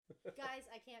Guys,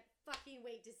 I can't fucking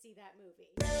wait to see that movie.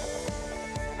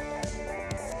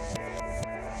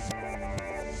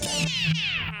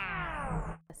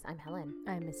 Yes, I'm Helen.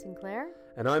 I'm Miss Sinclair.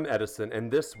 And I'm Edison,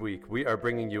 and this week we are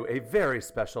bringing you a very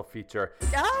special feature.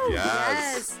 Oh,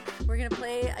 Yes. We're going to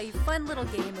play a fun little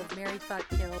game of Marry, Fuck,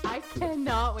 Kill. I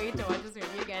cannot wait to watch this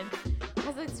movie again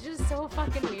because it's just so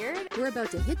fucking weird. We're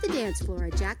about to hit the dance floor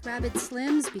at Jack Rabbit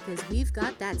Slim's because we've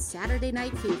got that Saturday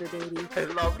night fever, baby. I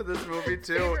loved this movie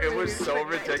too. It was so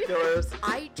ridiculous.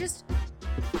 I just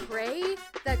pray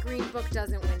that Green Book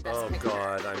doesn't win Best Oh Picture.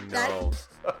 God, I know.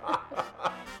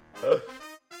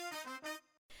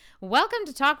 Welcome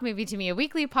to Talk Movie to Me, a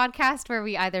weekly podcast where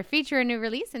we either feature a new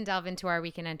release and delve into our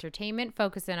week in entertainment,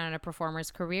 focus in on a performer's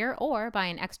career, or buy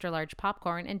an extra large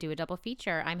popcorn and do a double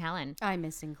feature. I'm Helen. I'm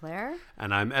Miss Sinclair.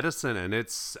 And I'm Edison, and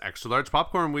it's Extra Large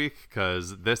Popcorn Week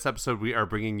because this episode we are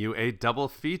bringing you a double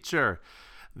feature.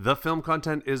 The film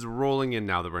content is rolling in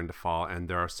now that we're into fall, and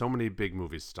there are so many big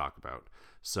movies to talk about.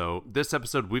 So this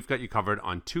episode, we've got you covered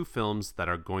on two films that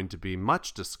are going to be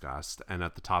much discussed and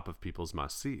at the top of people's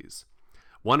must-sees.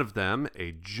 One of them,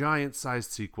 a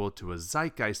giant-sized sequel to a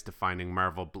zeitgeist-defining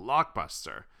Marvel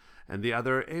blockbuster, and the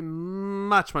other, a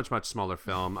much, much, much smaller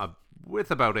film with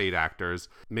about 8 actors,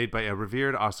 made by a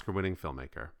revered Oscar-winning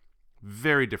filmmaker.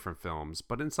 Very different films,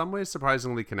 but in some ways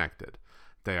surprisingly connected.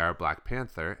 They are Black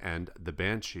Panther and The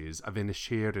Banshees of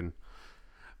Inisherin.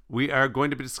 We are going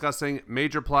to be discussing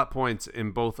major plot points in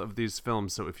both of these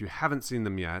films, so if you haven't seen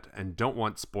them yet and don't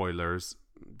want spoilers,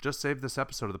 just save this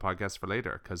episode of the podcast for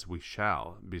later, because we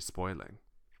shall be spoiling.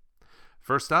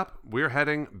 First up, we're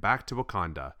heading back to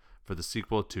Wakanda for the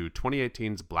sequel to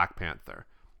 2018's Black Panther.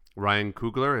 Ryan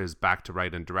Coogler is back to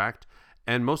write and direct,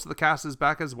 and most of the cast is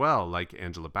back as well, like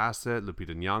Angela Bassett,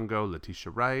 Lupita Nyong'o,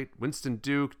 Letitia Wright, Winston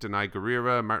Duke, Denai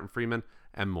Guerrera, Martin Freeman,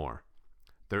 and more.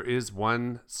 There is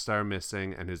one star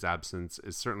missing, and his absence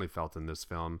is certainly felt in this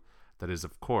film. That is,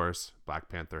 of course, Black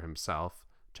Panther himself,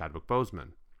 Chadwick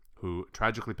Boseman, who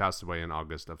tragically passed away in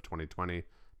August of 2020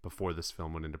 before this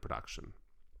film went into production.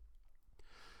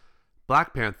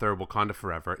 Black Panther: Wakanda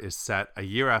Forever is set a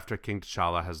year after King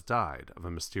T'Challa has died of a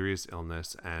mysterious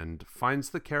illness and finds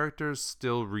the characters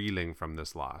still reeling from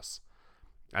this loss.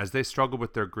 As they struggle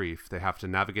with their grief, they have to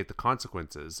navigate the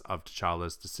consequences of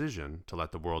T'Challa's decision to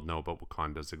let the world know about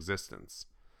Wakanda's existence.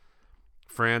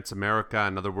 France, America,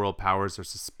 and other world powers are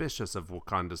suspicious of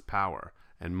Wakanda's power,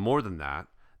 and more than that,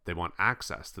 they want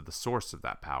access to the source of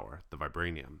that power, the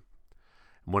vibranium.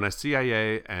 When a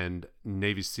CIA and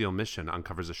Navy SEAL mission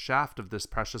uncovers a shaft of this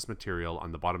precious material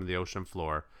on the bottom of the ocean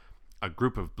floor, a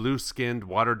group of blue-skinned,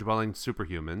 water-dwelling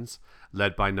superhumans,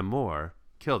 led by Namor,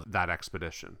 kill that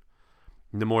expedition.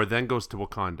 Namor then goes to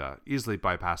Wakanda, easily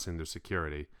bypassing their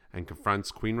security, and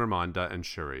confronts Queen Ramonda and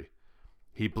Shuri.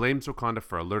 He blames Wakanda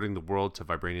for alerting the world to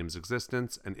vibranium's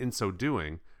existence, and in so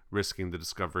doing, risking the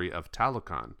discovery of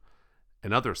Talokan,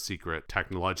 another secret,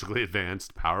 technologically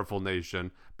advanced, powerful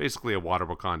nation, basically a water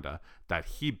Wakanda, that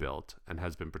he built and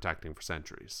has been protecting for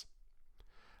centuries.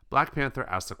 Black Panther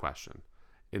asks the question,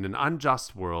 in an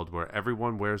unjust world where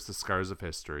everyone wears the scars of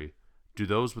history, do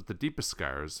those with the deepest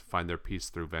scars find their peace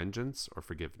through vengeance or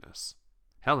forgiveness?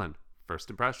 Helen,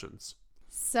 first impressions.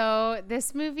 So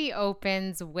this movie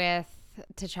opens with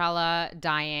T'Challa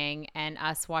dying and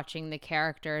us watching the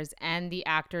characters and the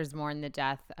actors mourn the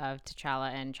death of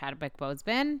T'Challa and Chadwick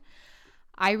Boseman.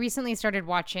 I recently started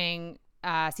watching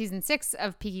season 6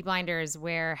 of Peaky Blinders,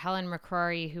 where Helen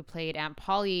McCrory, who played Aunt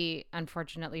Polly,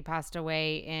 unfortunately passed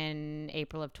away in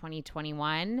April of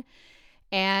 2021.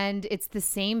 And it's the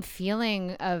same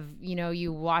feeling of,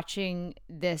 you watching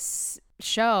this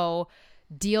show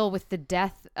deal with the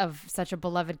death of such a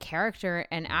beloved character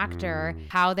and actor,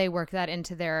 how they work that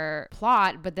into their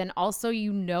plot, but then also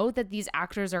that these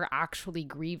actors are actually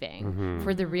grieving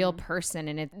for the real person,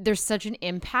 and there's such an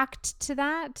impact to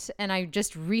that. And I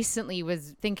just recently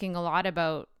was thinking a lot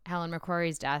about Helen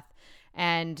McCrory's death,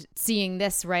 and seeing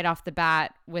this right off the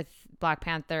bat with Black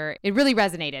Panther, it really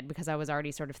resonated because I was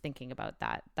already sort of thinking about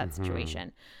that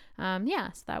situation.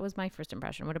 So that was my first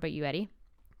impression. What about you, Eddie?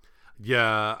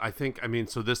 Yeah,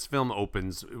 so this film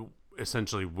opens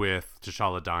essentially with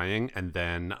T'Challa dying and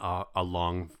then a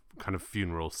long kind of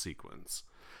funeral sequence.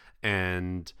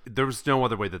 And there was no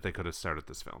other way that they could have started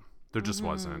this film. There just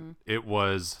wasn't. It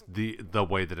was the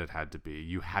way that it had to be.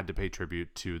 You had to pay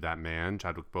tribute to that man,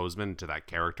 Chadwick Boseman, to that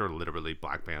character, literally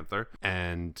Black Panther.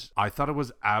 And I thought it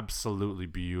was absolutely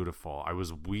beautiful. I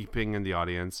was weeping in the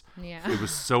audience. Yeah. It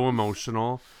was so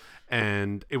emotional.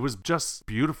 And it was just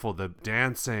beautiful, the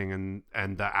dancing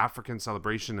and the African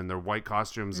celebration and their white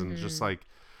costumes and just like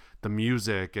the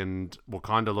music and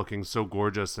Wakanda looking so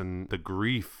gorgeous and the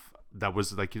grief that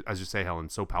was, like, as you say, Helen,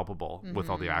 so palpable with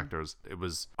all the actors. It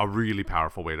was a really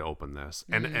powerful way to open this.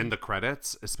 And the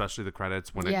credits, especially the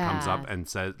credits, when it comes up and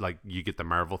says, like, you get the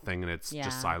Marvel thing and it's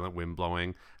just silent wind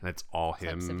blowing and it's all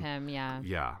Clips him. of him, Yeah.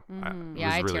 I It was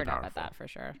really teared up powerful. at that for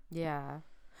sure. Yeah.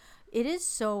 It is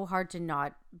so hard to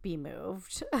not be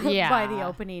moved Yeah. by the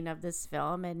opening of this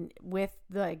film, and with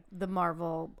the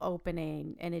Marvel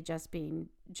opening and it just being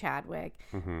Chadwick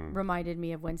reminded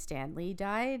me of when Stan Lee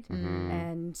died,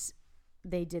 and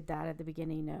they did that at the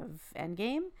beginning of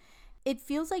Endgame. It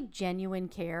feels like genuine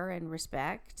care and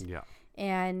respect. Yeah.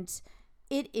 And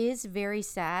it is very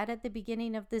sad at the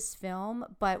beginning of this film,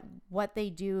 but what they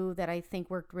do that I think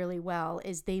worked really well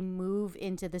is they move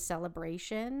into the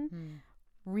celebration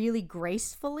really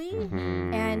gracefully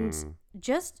and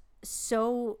just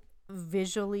so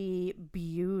visually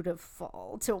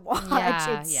beautiful to watch.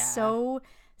 It's so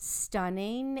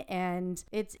stunning, and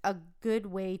it's a good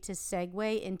way to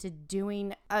segue into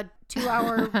doing a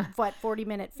 2-hour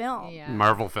 40-minute film.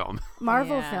 Marvel film.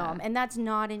 Film, and that's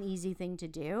not an easy thing to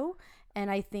do, and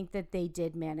I think that they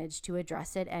did manage to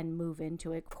address it and move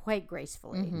into it quite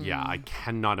gracefully. Yeah, I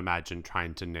cannot imagine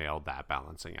trying to nail that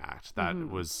balancing act. That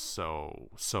was so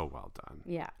well done.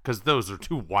 Yeah. Because those are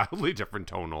two wildly different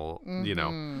tonal, you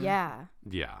know. Yeah.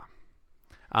 Yeah.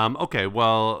 Okay,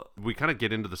 well, we kind of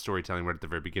get into the storytelling right at the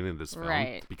very beginning of this film.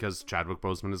 Right. Because Chadwick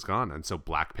Boseman is gone, and so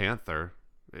Black Panther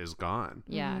is gone.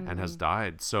 Yeah. And has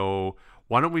died. So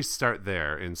why don't we start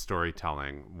there in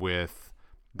storytelling with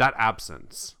that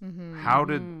absence? How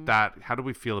do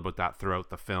we feel about that throughout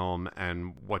the film,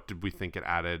 and what did we think it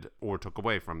added or took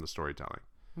away from the storytelling?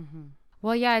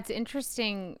 Well, yeah, it's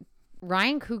interesting.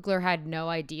 Ryan Coogler had no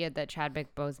idea that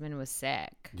Chadwick Boseman was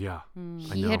sick. Yeah.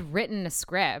 He had written a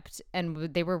script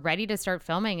and they were ready to start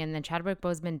filming, and then Chadwick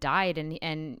Boseman died,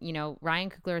 and you know, Ryan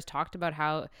Coogler has talked about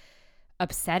how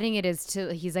upsetting it is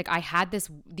he's like, I had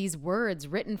these words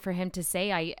written for him to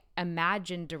say. I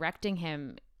imagined directing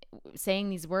him saying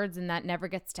these words, and that never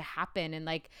gets to happen. And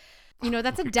like, you know,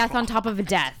 that's a death on top of a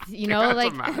death, you know,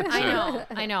 like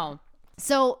I know.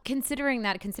 So considering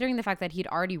the fact that he'd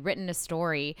already written a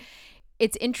story,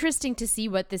 it's interesting to see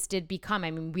what this did become. I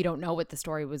mean, we don't know what the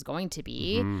story was going to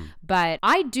be, but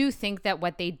I do think that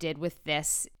what they did with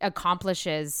this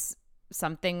accomplishes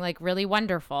something like really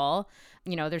wonderful.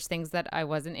 You know, there's things that I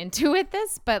wasn't into with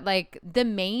this, but like the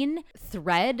main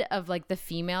thread of like the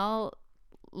female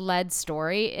led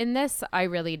story in this, I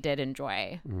really did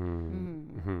enjoy.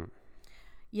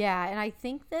 Yeah, and I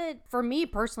think that for me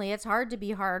personally, it's hard to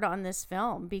be hard on this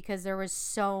film because there was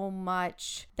so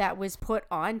much that was put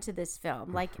onto this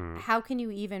film. Like, how can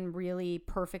you even really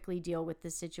perfectly deal with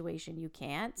this situation? You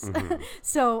can't.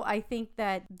 So I think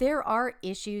that there are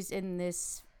issues in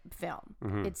this film.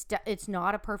 It's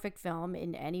not a perfect film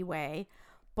in any way.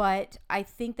 But I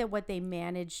think that what they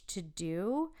managed to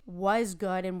do was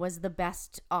good and was the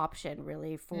best option,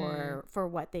 really, for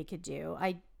what they could do.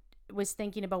 I was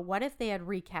thinking about what if they had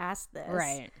recast this,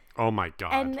 Right. Oh my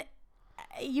God. And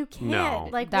you can't. No.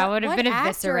 Like That what- would have what been actor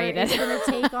eviscerated. is going to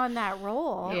take on that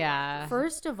role? Yeah.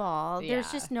 First of all, there's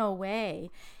Yeah. just no way.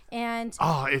 And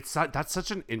Oh, that's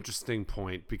such an interesting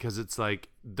point, because it's like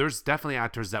there's definitely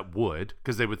actors that would,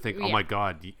 because they would think, oh Yeah. my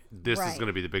God, this is Right. going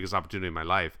to be the biggest opportunity in my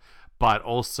life. But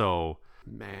also,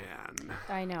 man,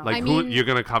 I know. like, I who mean- you're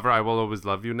going to cover I Will Always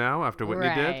Love You now after Whitney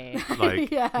did? Right.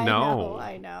 Like, yeah, no.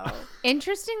 I know.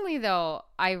 Interestingly, though,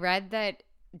 I read that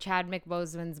Chadwick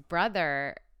Boseman's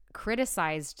brother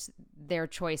criticized their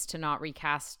choice to not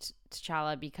recast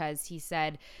T'Challa because he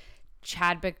said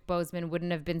Chadwick Boseman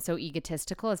wouldn't have been so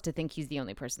egotistical as to think he's the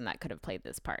only person that could have played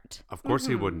this part. Of course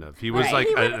he wouldn't have. He was Right. like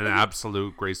He an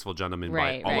absolute graceful gentleman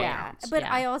Right, by all right. Yeah, accounts. but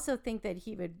Yeah. I also think that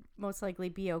he would most likely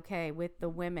be okay with the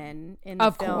women in the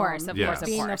Of film course, of Yeah. course, of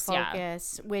being course. the Yeah.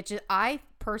 focus, which I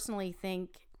personally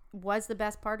think was the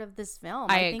best part of this film.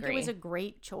 I think agree. it was a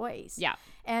great choice. Yeah.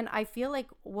 And I feel like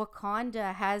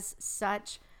Wakanda has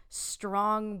such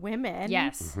strong women.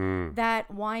 Yes. That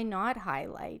why not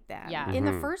highlight them? Yeah. In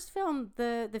the first film,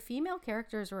 the female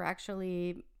characters were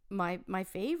actually my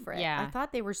favorite. Yeah. I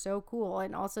thought they were so cool.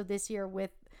 And also this year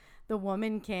with the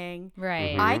Woman King.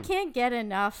 Right. I can't get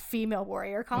enough female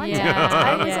warrior content. Yeah.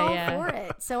 I was Yeah, all yeah. for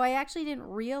it. So I actually didn't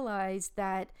realize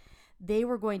that they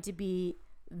were going to be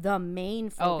the main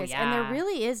focus. And there yeah.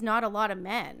 really is not a lot of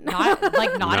men Not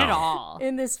at No. all.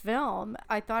 in this film.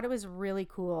 I thought it was really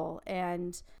cool.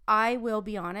 And I will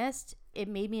be honest, it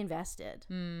made me invested.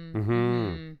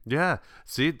 Yeah.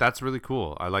 See, that's really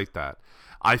cool. I like that.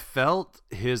 I felt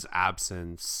his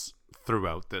absence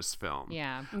throughout this film.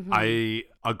 Yeah. I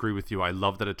agree with you. I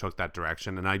love that it took that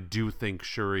direction, and I do think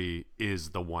Shuri is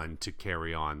the one to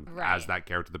carry on as that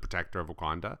character, the protector of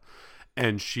Wakanda.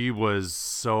 And she was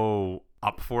so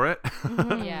up for it.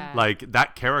 Yeah. Like,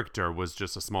 that character was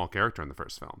just a small character in the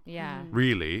first film. Yeah.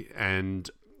 Really. And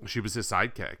she was his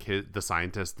sidekick, the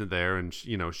scientist there, and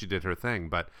she did her thing.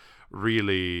 But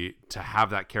really, to have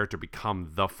that character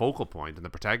become the focal point and the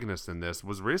protagonist in this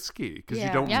was risky, because you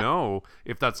don't know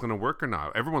if that's going to work or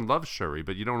not. Everyone loves Shuri,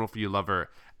 but you don't know if you love her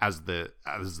as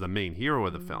the main hero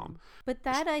of the film. But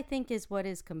that, I think, is what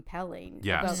is compelling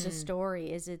about the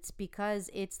story. Is it's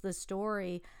because it's the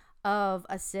story of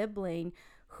a sibling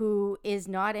who is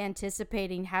not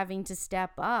anticipating having to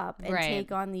step up and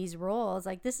take on these roles.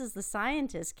 Like, this is the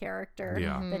scientist character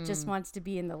that just wants to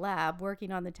be in the lab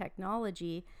working on the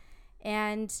technology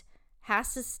and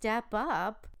has to step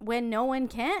up when no one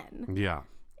can. Yeah.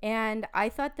 And I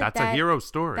thought that's a hero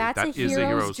story. That's that a is hero's a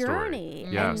hero journey.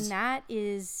 Story. Yes. And that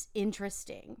is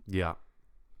interesting. Yeah.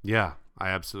 Yeah. I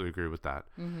absolutely agree with that.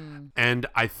 And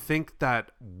I think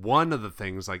that one of the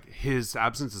things, like, his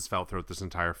absence is felt throughout this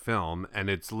entire film, and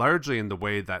it's largely in the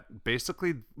way that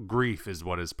basically grief is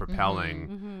what is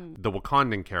propelling the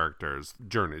Wakandan characters'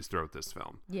 journeys throughout this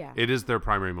film. Yeah. It is their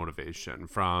primary motivation,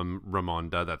 from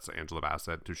Ramonda, that's Angela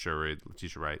Bassett, to Shuri,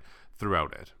 Letitia Wright,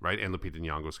 throughout it, right? And Lupita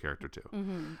Nyong'o's character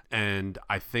too. And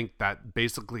I think that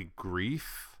basically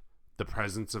grief, the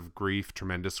presence of grief,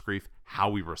 tremendous grief, how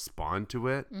we respond to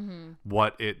it,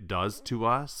 what it does to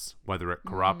us, whether it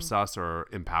corrupts us or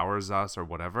empowers us or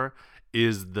whatever,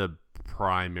 is the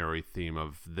primary theme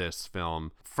of this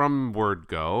film from word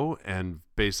go, and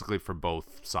basically for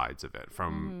both sides of it,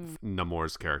 from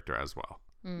Namor's character as well.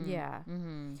 Yeah.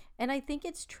 And I think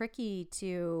it's tricky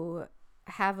to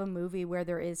have a movie where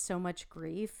there is so much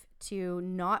grief to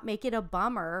not make it a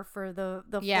bummer for the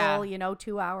full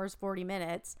 2 hours 40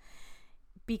 minutes,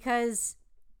 because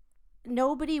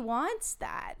nobody wants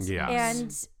that.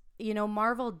 Yes. And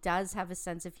Marvel does have a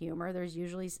sense of humor. There's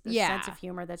usually a sense of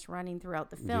humor that's running throughout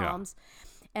the films.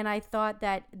 And I thought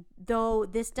that though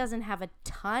this doesn't have a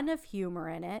ton of humor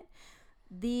in it,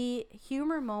 the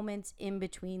humor moments in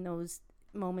between those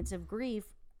moments of grief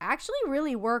actually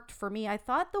really worked for me. I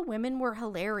thought the women were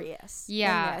hilarious in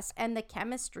this, and the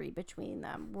chemistry between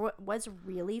them was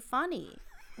really funny.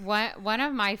 One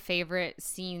of my favorite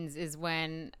scenes is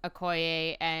when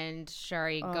Okoye and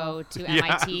Shuri go to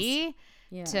MIT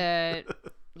to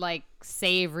like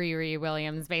save Riri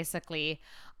Williams, basically.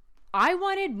 I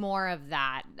wanted more of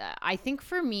that. I think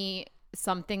for me,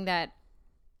 something that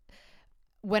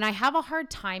when I have a hard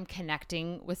time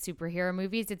connecting with superhero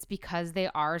movies, it's because they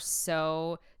are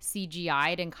so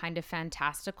CGI'd and kind of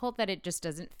fantastical that it just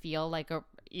doesn't feel like a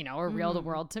real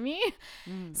world to me.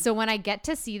 So when I get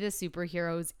to see the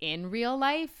superheroes in real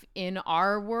life, in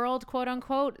our world, quote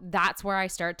unquote, that's where I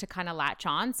start to kind of latch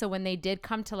on. So when they did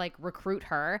come to like recruit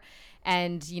her,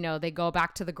 and they go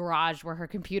back to the garage where her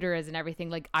computer is and everything,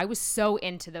 like, I was so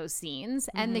into those scenes,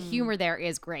 and the humor there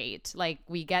is great. Like,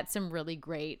 we get some really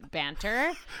great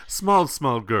banter.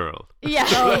 Small girl. Yeah.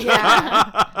 Oh,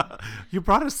 yeah. You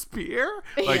brought a spear?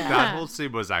 Like, that whole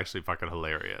scene was actually fucking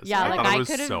hilarious. Yeah, I like, thought it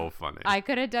was so funny. I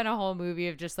could have done a whole movie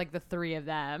of just like the three of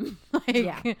them.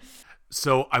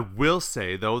 So I will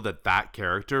say, though, that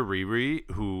character, Riri,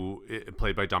 who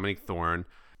played by Dominique Thorne,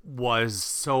 was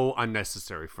so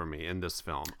unnecessary for me in this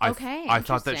film. I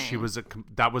thought that she was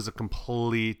that was a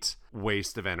complete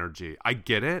waste of energy. I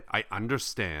get it. I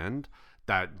understand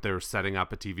that they're setting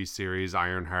up a TV series,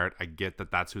 Ironheart. I get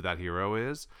that that's who that hero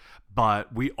is,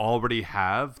 but we already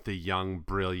have the young,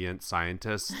 brilliant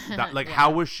scientist. That, like,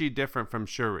 how was she different from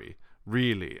Shuri,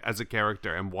 really, as a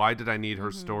character? And why did I need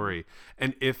her story?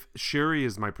 And if Shuri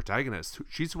is my protagonist,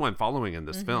 she's who I'm following in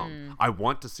this film. I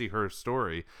want to see her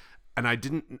story. And I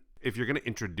didn't, if you're going to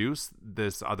introduce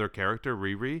this other character,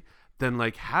 Riri, then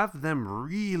like have them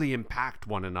really impact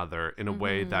one another in a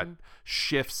way that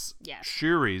shifts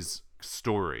Shuri's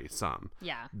story some.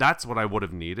 Yeah. That's what I would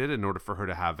have needed in order for her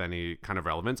to have any kind of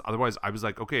relevance. Otherwise, I was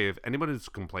like, okay, if anybody is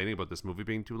complaining about this movie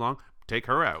being too long, take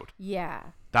her out. Yeah.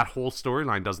 That whole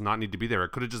storyline does not need to be there.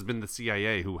 It could have just been the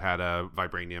CIA who had a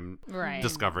vibranium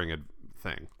discovering a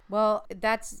thing. Well,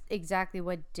 that's exactly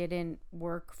what didn't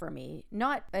work for me.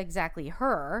 Not exactly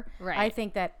her. Right. I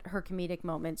think that her comedic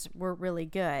moments were really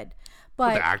good.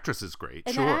 But But the actress is great.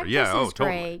 and Sure. the actress Yeah. Oh, is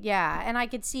totally. great. Yeah. And I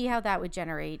could see how that would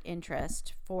generate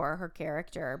interest for her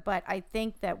character. But I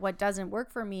think that what doesn't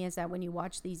work for me is that when you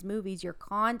watch these movies, you're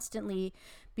constantly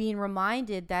being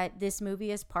reminded that this movie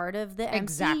is part of the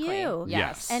Exactly. MCU.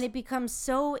 Yes. And it becomes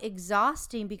so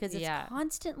exhausting because it's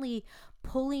constantly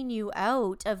pulling you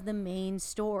out of the main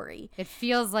story. It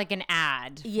feels like an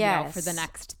ad, Yes. for the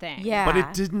next thing. Yeah. But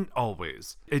it didn't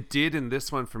always. It did in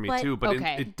this one for me But- too. But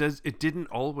Okay. it didn't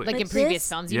always. Like But in previous this-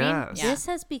 films, you Yes. mean? Yeah. This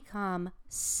has become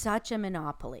such a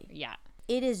monopoly. Yeah.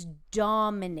 It is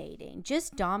dominating,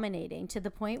 just dominating to the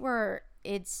point where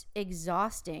it's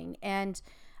exhausting. And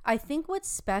I think what's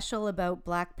special about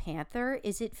Black Panther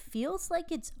is it feels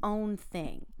like its own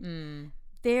thing.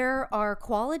 There are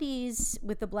qualities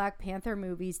with the Black Panther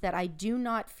movies that I do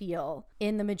not feel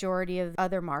in the majority of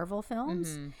other Marvel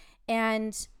films.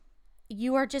 And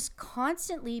you are just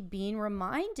constantly being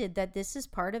reminded that this is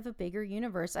part of a bigger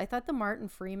universe. I thought the Martin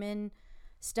Freeman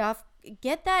stuff,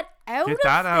 get that out Get of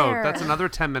that out. there. That's another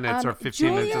 10 minutes or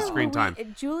 15 minutes of screen time.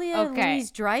 Julia Okay.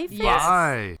 Louis-Dreyfus. Yes.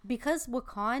 Why? Because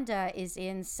Wakanda is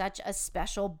in such a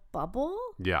special bubble.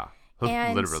 Yeah.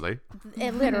 And- Literally.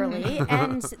 Literally.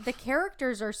 And the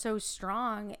characters are so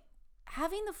strong.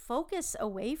 Having the focus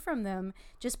away from them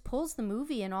just pulls the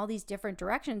movie in all these different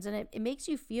directions. And it makes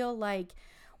you feel like,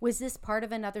 was this part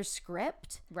of another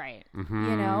script? Right. You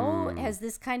know, has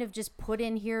this kind of just put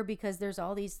in here because there's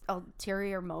all these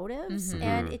ulterior motives?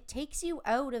 And it takes you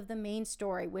out of the main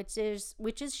story, which is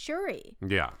Shuri.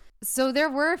 Yeah. So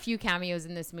there were a few cameos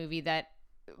in this movie that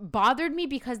bothered me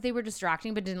because they were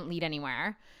distracting but didn't lead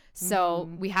anywhere. So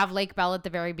we have Lake Bell at the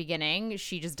very beginning.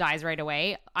 She just dies right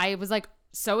away. I was like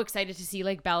so excited to see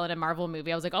Lake Bell in a Marvel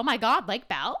movie. I was like, oh my God, Lake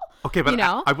Bell? Okay, but you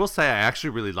know? I will say I actually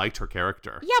really liked her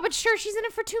character. Yeah, but sure, she's in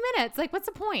it for 2 minutes. Like, what's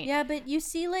the point? Yeah, but you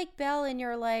see Lake Bell and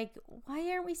you're like, why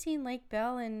aren't we seeing Lake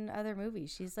Bell in other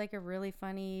movies? She's like a really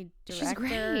funny director. She's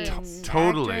great. And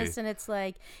Totally. actress, and it's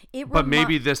like, But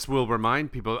maybe this will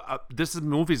remind people, this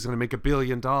movie's going to make $1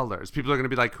 billion. People are going to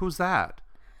be like, who's that?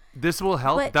 This will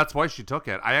help. But- That's why she took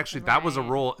it. I actually, that was a Right.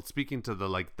 role, speaking to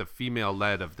the female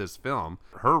lead of this film,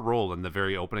 her role in the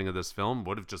very opening of this film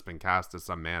would have just been cast as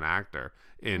some man actor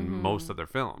in most of their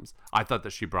films. I thought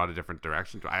that she brought a different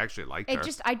direction to it. I actually liked her.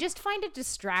 I just find it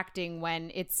distracting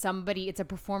when it's a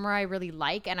performer I really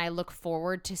like and I look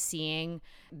forward to seeing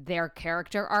their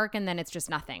character arc and then it's just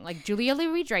nothing. Like Julia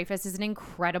Louis-Dreyfus is an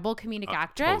incredible comedic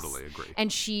actress. Totally agree.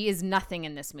 And she is nothing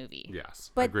in this movie.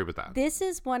 Yes, I But agree with that. This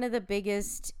is one of the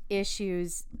biggest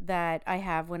issues that I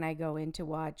have when I go in to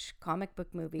watch comic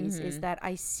book movies is that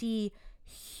I see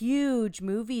huge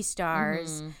movie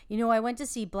stars. You know, I went to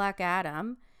see Black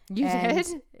Adam. You and-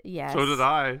 did? Yes. So did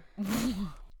I.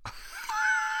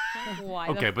 Why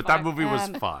the Okay, but that fuck? movie was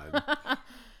fun.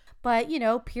 But, you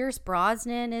know, Pierce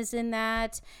Brosnan is in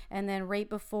that. And then right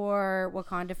before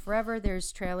Wakanda Forever,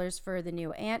 there's trailers for the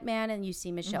new Ant-Man. And you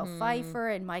see Michelle Pfeiffer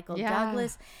and Michael Yeah.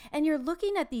 Douglas. And you're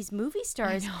looking at these movie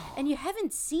stars and you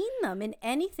haven't seen them in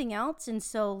anything else in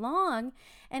so long.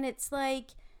 And it's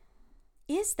like,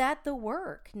 is that the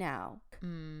work now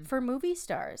for movie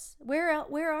stars? Where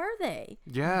are they?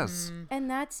 Yes, And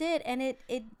that's it. And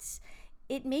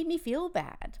it made me feel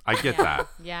bad. I get that.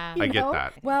 Yeah. I You get know?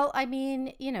 that. Well, I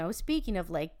mean, you know, speaking of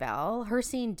Lake Bell, her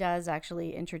scene does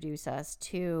actually introduce us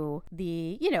to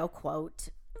the, you know, quote,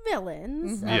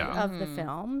 villains Yeah. of the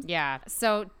film. Yeah.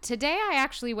 So today I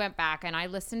actually went back and I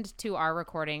listened to our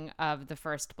recording of the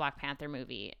first Black Panther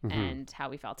movie and how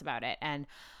we felt about it. And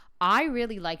I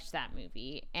really liked that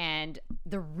movie. And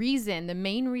the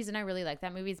main reason I really liked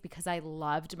that movie is because I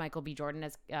loved Michael B. Jordan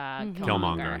as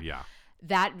Killmonger, yeah.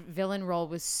 That villain role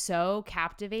was so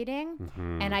captivating.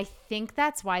 And I think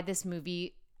that's why this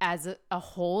movie as a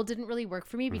whole didn't really work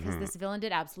for me because this villain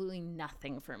did absolutely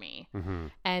nothing for me.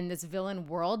 And this villain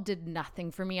world did nothing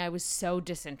for me. I was so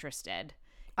disinterested.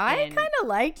 I And- kind of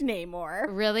liked Namor.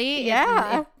 Really?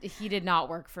 Yeah. He did not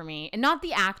work for me. And not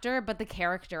the actor, but the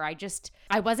character.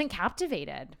 I wasn't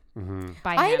captivated by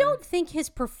him. I don't think his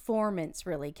performance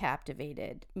really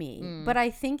captivated me, but I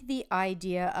think the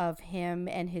idea of him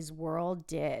and his world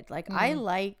did. Like, I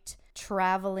liked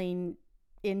traveling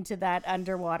into that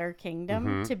underwater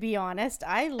kingdom, to be honest.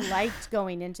 I liked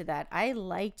going into that. I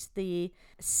liked the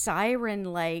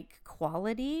siren-like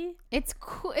quality. It's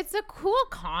cool. It's a cool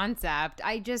concept.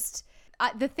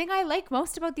 The thing I like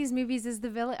most about these movies is the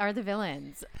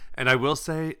villains. And I will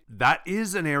say that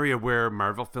is an area where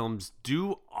Marvel films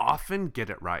do often get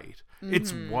it right.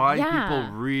 It's why Yeah.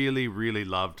 people really, really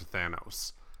loved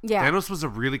Thanos. Yeah. Thanos was a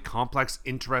really complex,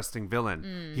 interesting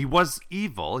villain. He was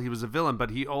evil, he was a villain,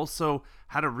 but he also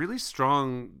had a really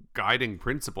strong guiding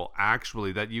principle,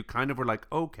 actually, that you kind of were like,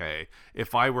 okay,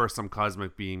 if I were some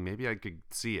cosmic being, maybe I could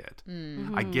see it.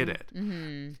 I get it.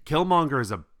 Killmonger is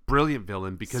a brilliant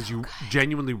villain because you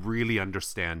genuinely really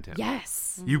understand him.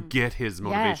 Yes. You get his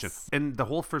motivation. Yes. And the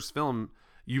whole first film,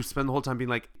 you spend the whole time being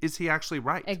like, is he actually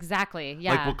right? Exactly.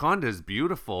 Yeah. Like, Wakanda is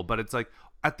beautiful, but it's like,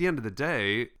 at the end of the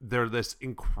day, they're this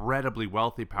incredibly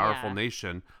wealthy, powerful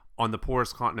nation on the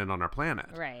poorest continent on our planet.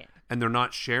 Right. And they're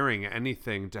not sharing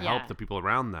anything to help the people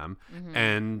around them.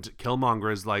 And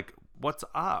Killmonger is like, what's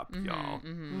up, y'all?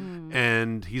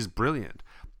 And he's brilliant.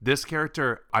 This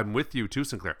character, I'm with you too,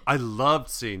 Sinclair. I loved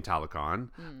seeing Talokan.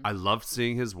 I loved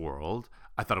seeing his world.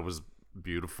 I thought it was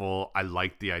beautiful. I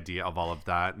liked the idea of all of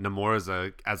that. Namor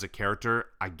as a character,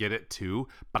 I get it too.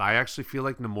 But I actually feel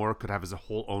like Namor could have his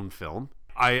whole own film.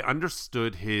 I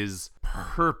understood his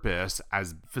purpose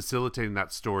as facilitating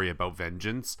that story about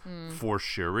vengeance for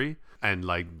Shuri and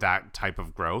like that type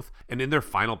of growth. And in their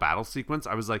final battle sequence,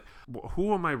 I was like,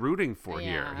 who am I rooting for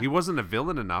here? He wasn't a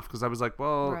villain enough because I was like,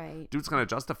 well, dude's kind of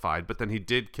justified. But then he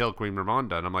did kill Queen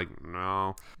Ramonda. And I'm like,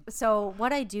 no. So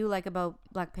what I do like about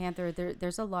Black Panther,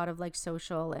 there's a lot of like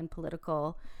social and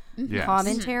political Yes.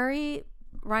 commentary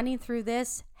running through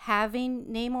this, having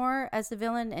Namor as the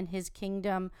villain and his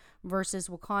kingdom versus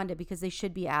Wakanda, because they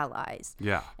should be allies.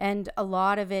 Yeah. And a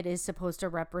lot of it is supposed to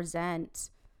represent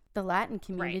the Latin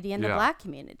community and the Black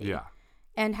community. Yeah.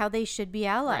 And how they should be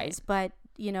allies. But,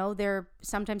 you know, they're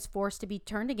sometimes forced to be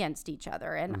turned against each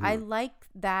other. And I like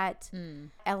that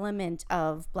element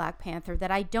of Black Panther,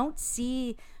 that I don't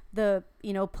see the,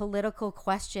 you know, political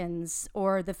questions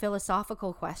or the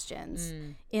philosophical questions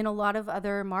in a lot of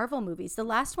other Marvel movies. The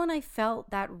last one I felt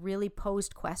that really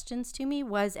posed questions to me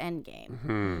was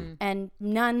Endgame, and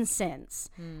none since.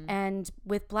 And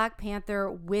with Black Panther,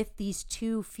 with these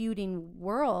two feuding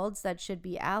worlds that should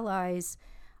be allies,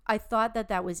 I thought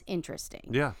that was interesting.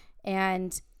 Yeah.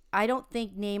 And I don't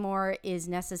think Namor is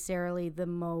necessarily the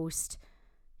most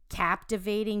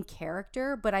captivating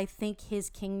character, but I think his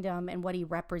kingdom and what he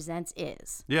represents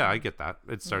is. Yeah, I get that.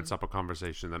 It starts up a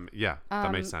conversation.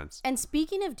 That makes sense. And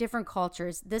speaking of different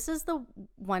cultures, this is the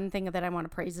one thing that I want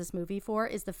to praise this movie for,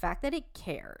 is the fact that it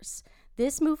cares.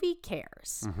 This movie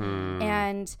cares.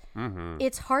 And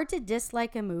it's hard to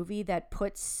dislike a movie that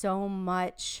puts so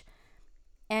much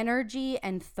energy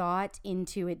and thought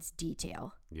into its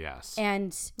detail. Yes.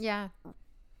 And Yeah.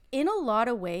 in a lot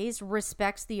of ways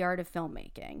respects the art of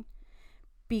filmmaking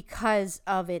because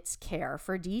of its care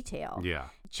for detail. Yeah.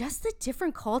 Just the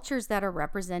different cultures that are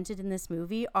represented in this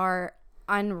movie are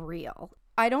unreal.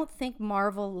 I don't think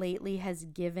Marvel lately has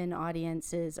given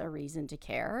audiences a reason to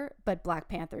care, but Black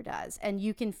Panther does. And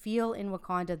you can feel in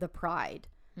Wakanda the pride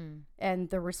and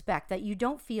the respect that you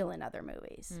don't feel in other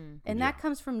movies. And that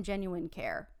comes from genuine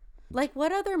care. Like,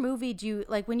 what other movie do you,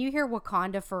 like, when you hear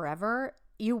Wakanda Forever,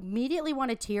 you immediately want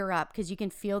to tear up because you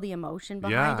can feel the emotion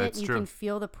behind it. And you can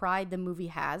feel the pride the movie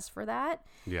has for that.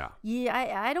 Yeah. Yeah,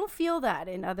 I don't feel that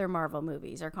in other Marvel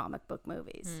movies or comic book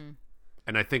movies.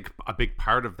 And I think a big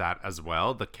part of that as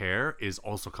well, the care, is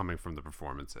also coming from the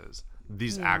performances.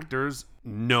 These actors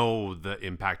know the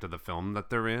impact of the film that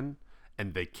they're in,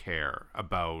 and they care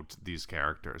about these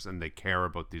characters, and they care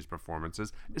about these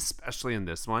performances, especially in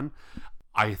this one.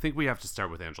 I think we have to start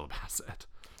with Angela Bassett.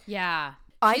 Yeah.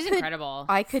 She's incredible.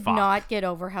 I could not get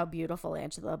over how beautiful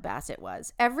Angela Bassett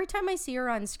was. Every time I see her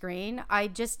on screen, I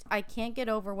can't get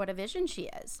over what a vision she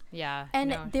is. Yeah.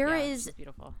 And there is she's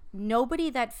beautiful. nobody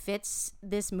that fits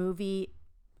this movie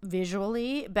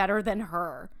visually better than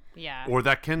her. Yeah. Or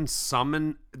that can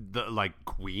summon the like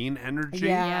queen energy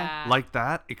Yeah. like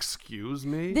that. Excuse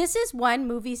me. This is one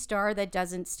movie star that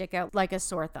doesn't stick out like a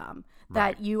sore thumb.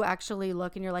 That you actually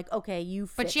look and you're like, okay, you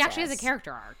fit But she actually has a this.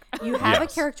 character arc. You have Yes.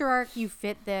 a character arc. You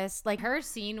fit this. Like, Her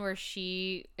scene where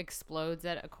she explodes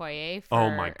at Okoye. Oh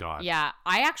my God. Yeah.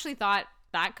 I actually thought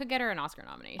that could get her an Oscar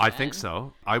nomination. I think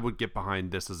so. I would get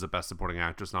behind this as a Best Supporting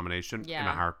Actress nomination in Yeah.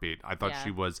 a heartbeat. I thought Yeah.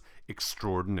 she was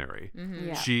extraordinary.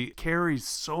 Yeah. She carries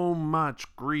so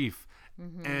much grief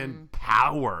and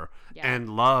power and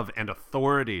love and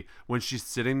authority when she's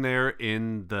sitting there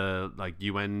in the like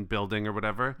UN building or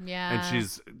whatever. Yeah. And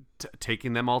she's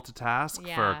taking them all to task for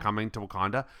Yeah. coming to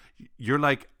Wakanda. You're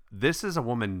like, this is a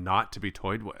woman not to be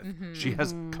toyed with. She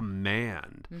has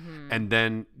command. And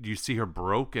then you see her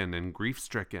broken and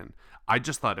grief-stricken. I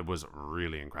just thought it was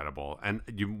really incredible. And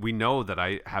we know that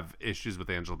I have issues with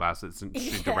Angela Bassett since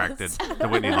she directed the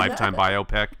Whitney Lifetime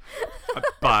biopic,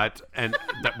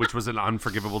 which was an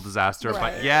unforgivable disaster.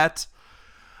 But yet,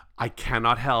 I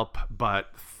cannot help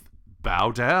but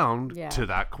bow down to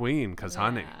that queen because,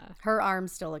 honey. her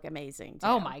arms still look amazing. Too.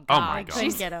 Oh my God. Oh my I God.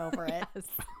 couldn't get over it.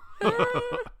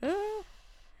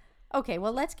 Okay,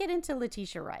 well, let's get into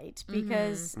Letitia Wright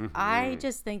because I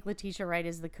just think Letitia Wright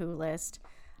is the coolest.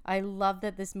 I love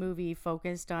that this movie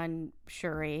focused on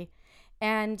Shuri.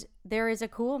 And there is a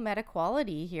cool meta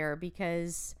quality here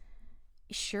because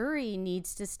Shuri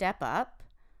needs to step up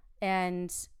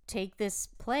and take this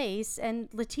place, and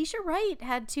Letitia Wright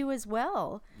had to as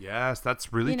well. Yes,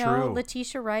 that's really You know, true.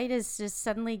 Letitia Wright is just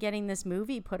suddenly getting this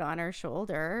movie put on her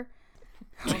shoulder.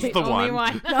 Just the Only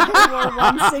one. Or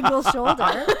one single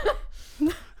shoulder.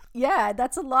 Yeah,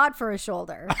 that's a lot for a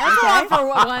shoulder. Okay? For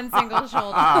one single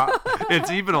shoulder. It's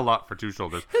even a lot for two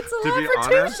shoulders. It's a To lot be for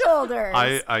honest, two shoulders.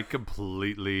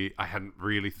 I hadn't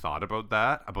really thought about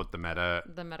that, about the meta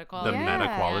The medical.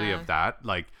 meta quality Yeah. of that.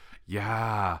 Like,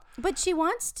 yeah. But she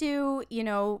wants to, you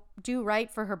know, do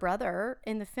right for her brother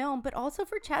in the film, but also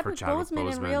for Chadwick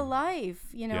Boseman in real life.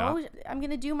 You know, I'm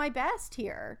going to do my best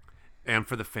here. And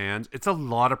for the fans, it's a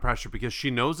lot of pressure because she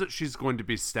knows that she's going to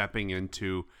be stepping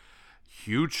into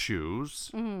huge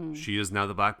shoes. She is now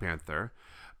the Black Panther.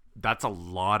 That's a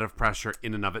lot of pressure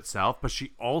in and of itself, but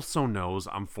she also knows,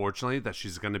 unfortunately, that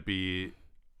she's going to be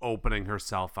opening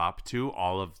herself up to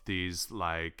all of these,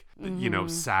 like, you know,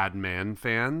 sad man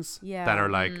fans that are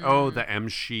like, oh, the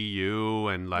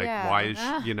MCU, and like, why is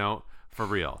she, you know, for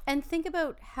real. And think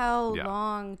about how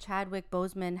long Chadwick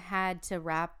Boseman had to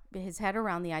wrap his head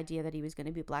around the idea that he was going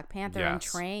to be Black Panther and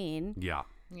train. Yeah.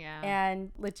 Yeah.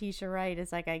 And Letitia Wright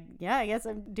is like, I guess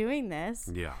I'm doing this.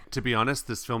 Yeah. To be honest,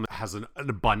 this film has an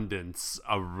abundance,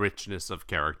 a richness of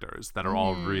characters that are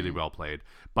all really well played.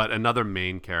 But another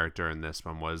main character in this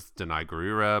one was Danai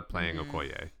Gurira playing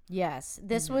Okoye. Yes,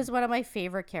 this was one of my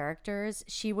favorite characters.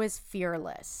 She was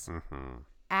fearless.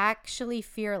 Actually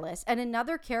fearless. And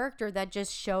another character that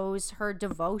just shows her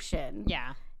devotion.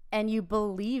 Yeah. And you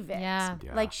believe it. Yeah.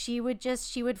 Like she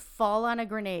would fall on a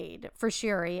grenade for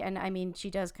Shuri. And I mean, she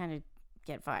does kind of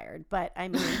get fired, but I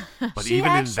mean, But she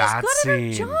even in she's that good at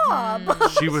her scene,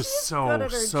 job. she was She's so good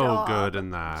at her job. good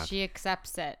in that. She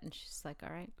accepts it and she's like, all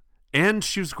right. And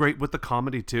she was great with the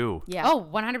comedy too. Yeah. Oh,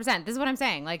 100%. This is what I'm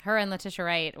saying. Like her and Letitia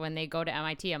Wright, when they go to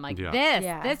MIT, I'm like,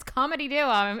 this comedy duo,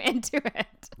 I'm into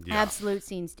it. Yeah. Absolute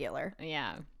scene stealer.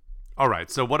 Yeah. All right.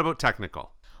 So what about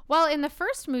technical? Well, in the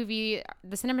first movie,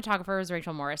 the cinematographer was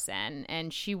Rachel Morrison,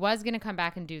 and she was going to come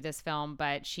back and do this film,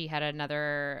 but she had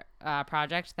another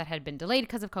project that had been delayed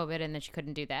because of COVID, and then she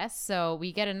couldn't do this. So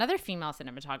we get another female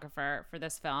cinematographer for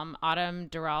this film, Autumn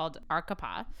Durald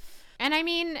Arcapa. And I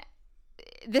mean,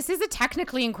 this is a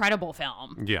technically incredible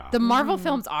film. Yeah. The Marvel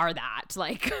films are that.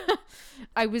 Like,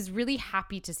 I was really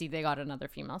happy to see they got another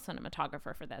female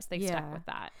cinematographer for this. They stuck with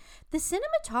that. The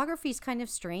cinematography is kind of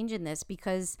strange in this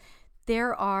because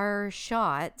there are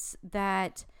shots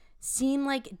that seem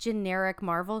like generic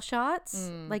Marvel shots,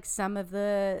 like some of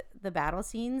the battle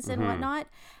scenes and whatnot.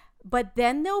 But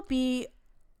then there'll be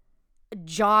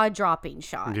jaw-dropping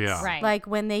shots. Yeah. Right. Like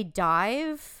when they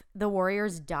dive, the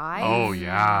warriors dive. Oh,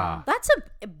 yeah. That's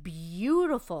a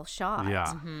beautiful shot.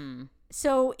 Yeah.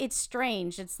 So it's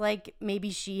strange. It's like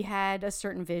maybe she had a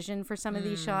certain vision for some of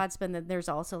these shots, but then there's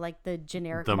also like the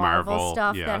generic The Marvel Marvel,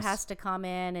 stuff that yes. has to come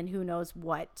in, and who knows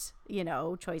what, you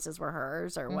know, choices were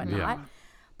hers or whatnot. Yeah.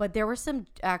 But there were some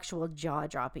actual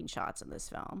jaw-dropping shots in this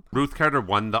film. Ruth Carter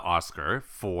won the Oscar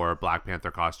for Black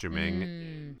Panther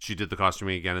costuming. She did the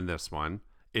costuming again in this one.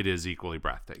 It is equally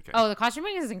breathtaking. Oh, the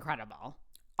costuming is incredible.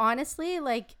 Honestly,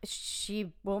 like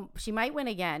she might win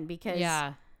again because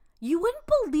Yeah. you wouldn't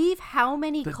believe how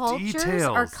many The cultures are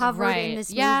details. covered in Right. this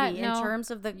movie Yeah, in no,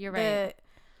 terms of the you're the right.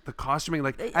 The costuming,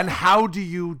 like, and how do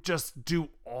you just do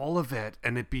all of it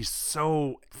and it be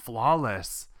so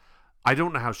flawless? I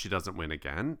don't know how she doesn't win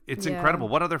again. It's Yeah. incredible.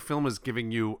 What other film is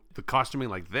giving you the costuming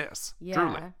like this?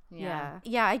 Truly. Yeah.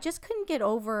 I just couldn't get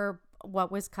over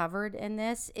what was covered in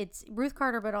this. It's Ruth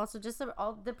Carter, but also just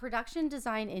all the production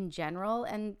design in general.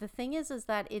 And the thing is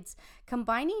that it's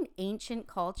combining ancient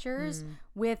cultures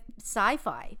with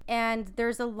sci-fi. And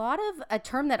there's a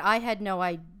term that I had no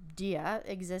idea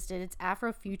existed. It's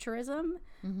Afrofuturism,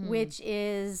 which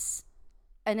is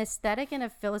an aesthetic and a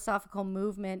philosophical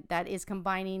movement that is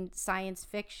combining science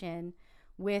fiction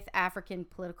with African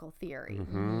political theory.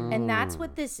 And that's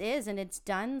what this is. And it's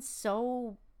done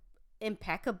so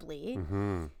impeccably.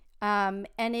 And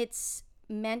it's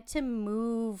meant to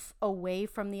move away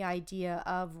from the idea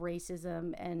of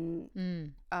racism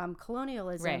and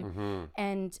colonialism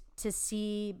and to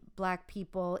see Black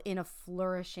people in a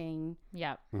flourishing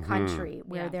country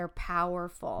where they're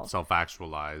powerful.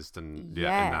 Self-actualized and in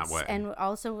that way. And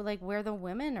also like where the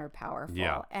women are powerful.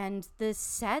 Yeah. And the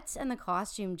sets and the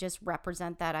costume just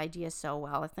represent that idea so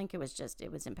well. I think it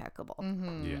was impeccable.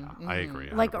 Yeah, I agree.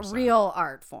 Like a 100%. real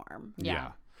art form.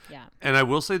 Yeah. Yeah. And I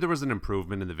will say there was an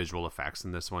improvement in the visual effects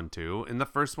in this one too. In the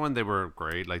first one, they were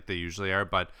great, like they usually are,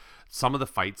 but some of the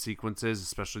fight sequences,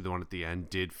 especially the one at the end,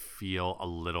 did feel a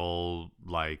little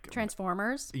like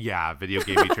Transformers. yeah, video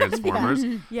gamey Transformers.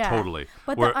 Yeah. Totally.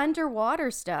 But Where the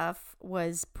underwater stuff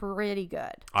was pretty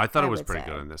good. I thought it was would pretty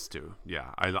say. good in this too.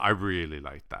 Yeah, I really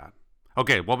liked that.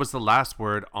 Okay, what was the last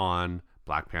word on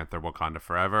Black Panther: Wakanda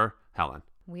Forever? Helen.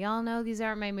 We all know these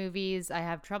aren't my movies. I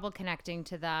have trouble connecting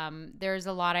to them. There's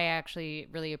a lot I actually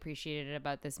really appreciated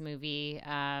about this movie.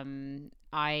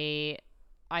 I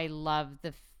love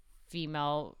the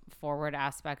female forward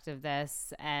aspect of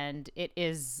this, and it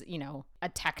is, you know, a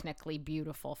technically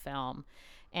beautiful film.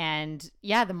 And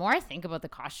yeah, the more I think about the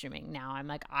costuming now, I'm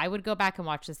like, I would go back and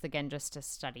watch this again just to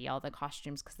study all the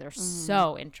costumes because they're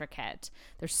so intricate.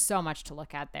 There's so much to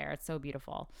look at there. It's so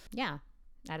beautiful. Yeah.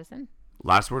 Addison?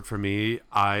 Last word for me.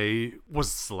 I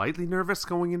was slightly nervous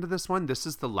going into this one. This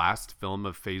is the last film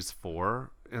of Phase 4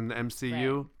 in the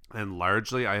MCU. Right. And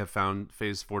largely, I have found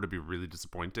Phase 4 to be really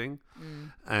disappointing.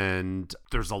 And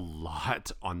there's a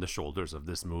lot on the shoulders of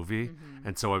this movie.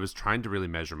 And so I was trying to really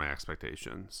measure my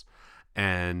expectations.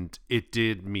 And it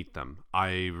did meet them.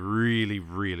 I really,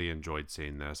 really enjoyed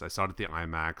seeing this. I saw it at the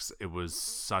IMAX. It was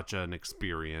such an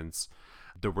experience.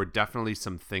 There were definitely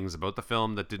some things about the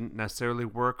film that didn't necessarily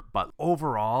work, but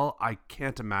overall, I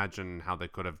can't imagine how they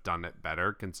could have done it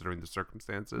better considering the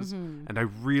circumstances. And I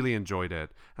really enjoyed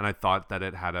it, and I thought that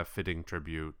it had a fitting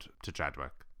tribute to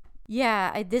Chadwick.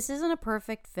 Yeah, this isn't a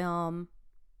perfect film.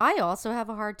 I also have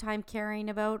a hard time caring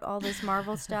about all this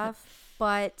Marvel stuff,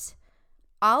 but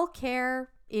I'll care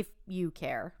if you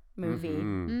care movie.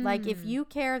 Like, if you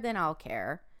care, then I'll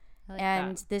care. I like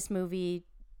And that. this movie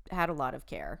had a lot of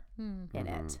care in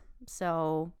it.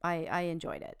 So I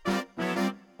enjoyed it.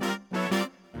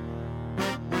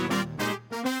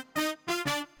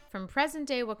 From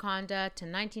present-day Wakanda to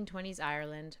 1920s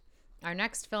Ireland, our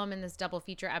next film in this double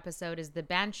feature episode is The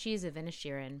Banshees of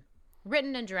Inisherin.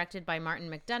 Written and directed by Martin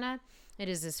McDonagh, it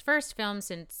is his first film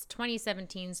since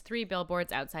 2017's 3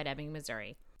 Billboards Outside Ebbing,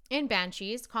 Missouri. In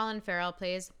Banshees, Colin Farrell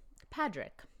plays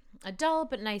Padraig, a dull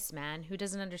but nice man who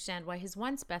doesn't understand why his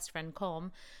once best friend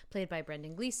Colm, played by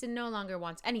Brendan Gleeson, no longer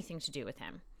wants anything to do with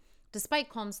him. Despite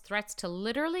Colm's threats to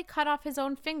literally cut off his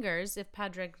own fingers if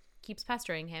Padraig keeps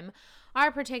pestering him,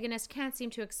 our protagonist can't seem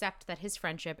to accept that his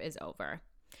friendship is over.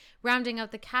 Rounding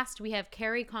out the cast, we have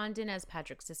Kerry Condon as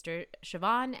Padraig's sister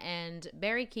Siobhan and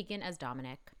Barry Keoghan as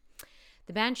Dominic.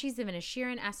 The Banshees of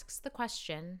Inisherin asks the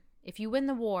question, if you win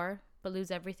the war but lose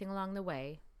everything along the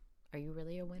way, are you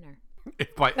really a winner?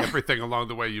 If by everything along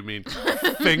the way you mean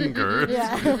fingers,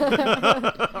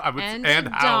 I would, And and a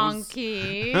house.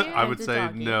 donkey. I would And a say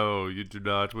donkey. no, you do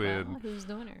not win. Well, who's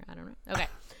the winner? I don't know.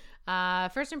 Okay.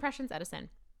 First impressions, Edison.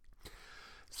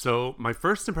 So my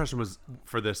first impression was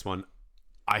for this one,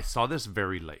 I saw this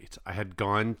very late. I had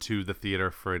gone to the theater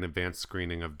for an advanced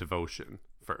screening of Devotion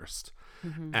first,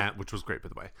 which was great, by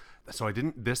the way. So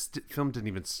this film didn't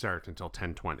even start until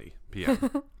 10:20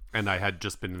 p.m. and I had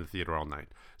just been in the theater all night.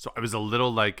 So I was a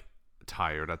little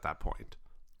tired at that point.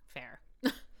 Fair.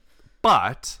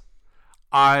 But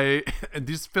and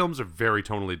these films are very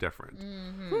tonally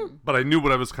different. But I knew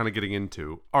what I was kind of getting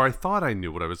into, or I thought I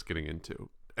knew what I was getting into.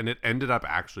 And it ended up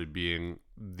actually being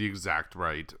the exact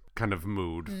right kind of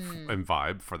mood and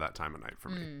vibe for that time of night for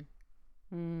me.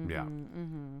 Yeah.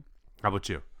 How about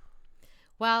you?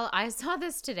 Well, I saw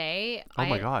this today. Oh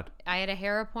my God. I had a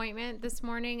hair appointment this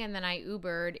morning, and then I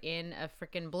Ubered in a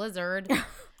freaking blizzard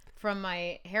from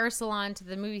my hair salon to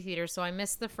the movie theater. So I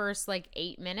missed the first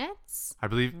 8 minutes. I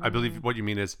believe what you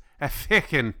mean is a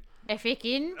fickin' A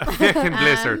freaking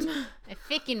blizzard. A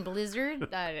freaking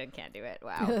blizzard. I can't do it.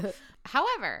 Wow.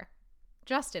 However,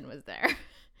 Justin was there,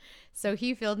 so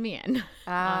he filled me in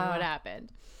on what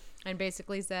happened, and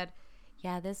basically said,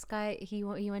 "Yeah, this guy he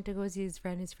went to go see his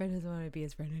friend. His friend doesn't want to be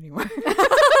his friend anymore."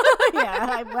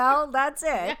 Yeah, well, that's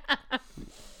it.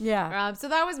 Yeah. So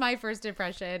that was my first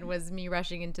impression. Was me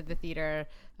rushing into the theater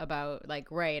about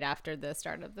right after the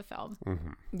start of the film.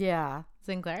 Yeah.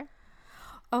 Sinclair,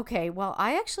 Okay, well,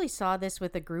 I actually saw this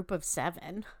with a group of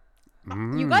 7.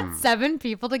 you got 7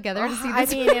 people together to see I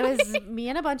this. mean, it was me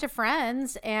and a bunch of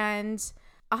friends, and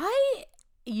I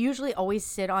usually always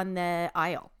sit on the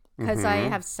aisle because I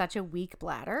have such a weak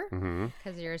bladder.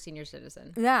 Because you're a senior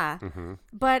citizen. Yeah.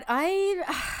 But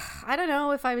I don't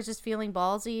know if I was just feeling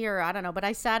ballsy or I don't know, but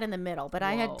I sat in the middle. But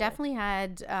I had Whoa. definitely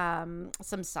had some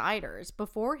ciders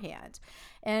beforehand.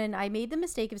 And I made the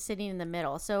mistake of sitting in the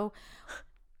middle. So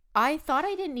I thought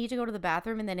I didn't need to go to the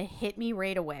bathroom, and then it hit me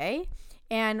right away.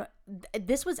 And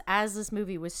this was as this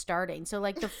movie was starting. So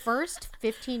like the first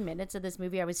 15 minutes of this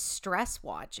movie, I was stress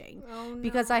watching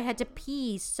because I had to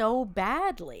pee so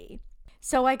badly.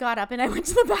 So I got up and I went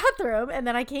to the bathroom, and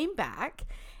then I came back,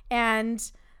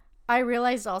 and I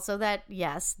realized also that,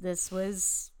 yes, this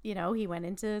was, you know, he went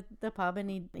into the pub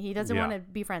and he doesn't want to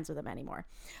be friends with him anymore.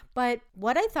 But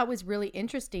what I thought was really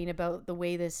interesting about the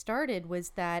way this started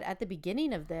was that at the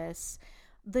beginning of this,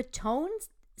 the tone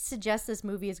suggests this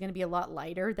movie is going to be a lot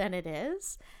lighter than it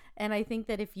is. And I think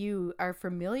that if you are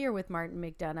familiar with Martin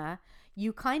McDonagh,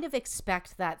 you kind of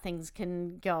expect that things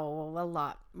can go a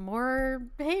lot more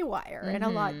haywire and a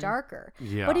lot darker.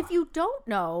 Yeah. But if you don't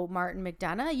know Martin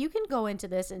McDonagh, you can go into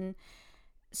this and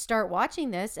start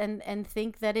watching this and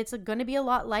think that it's going to be a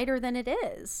lot lighter than it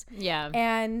is. Yeah.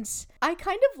 And I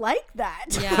kind of like that.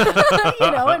 Yeah.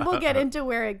 You know, and we'll get into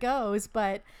where it goes.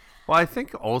 But Well, I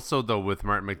think also, though, with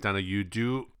Martin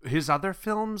McDonagh, his other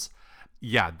films,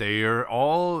 yeah, they are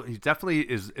all, he definitely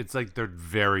is, it's like they're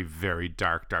very, very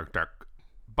dark,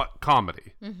 but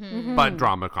comedy, but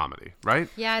drama comedy, right?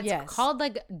 Yeah, it's Yes. called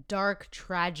like dark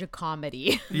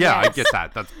tragicomedy. Yeah, I Yes. get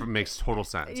that. That makes total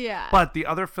sense. Yeah. But the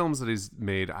other films that he's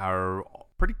made are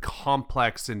pretty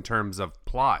complex in terms of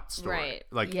plot story. Right.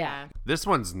 Like, Yeah. this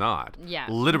one's not. Yeah.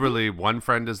 Literally, one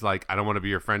friend is like, I don't want to be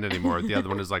your friend anymore. The other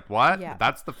one is like, what? Yeah.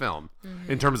 That's the film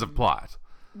in terms of plot.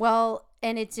 well,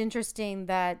 and it's interesting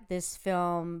that this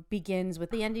film begins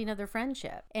with the ending of their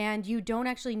friendship, and you don't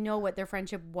actually know what their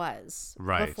friendship was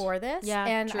Right. before this. Yeah,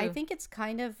 and I true. think it's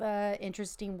kind of an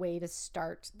interesting way to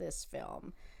start this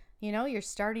film. You know, you're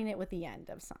starting it with the end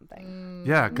of something.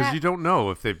 Yeah, because That- you don't know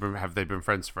if have they been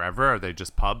friends forever? Are they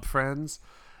just pub friends?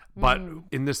 But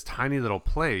in this tiny little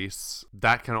place,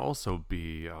 that can also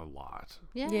be a lot.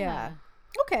 Yeah.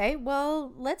 Okay,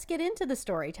 well, let's get into the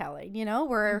storytelling. You know,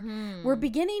 we're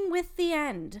beginning with the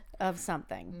end of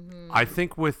something. I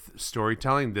think with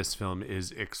storytelling, this film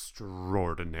is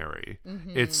extraordinary.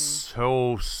 It's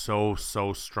so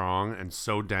strong and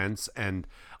so dense. And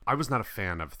I was not a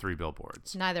fan of Three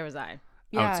Billboards Neither was I.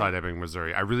 Yeah. outside Ebbing,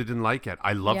 Missouri. I really didn't like it.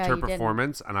 I loved Yeah, her you didn't.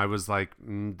 performance, and I was like,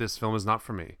 this film is not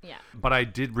for me. Yeah. But I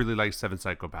did really like Seven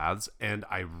Psychopaths, and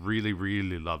I really,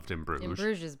 really loved In Bruges, In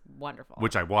Bruges is wonderful.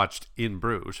 which I watched in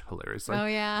Bruges, hilariously. Oh,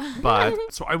 yeah. But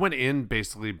so I went in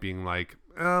basically being like,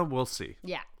 we'll see.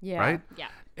 Yeah. Yeah. Right? Yeah.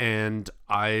 And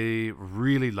I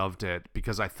really loved it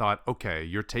because I thought, okay,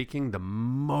 you're taking the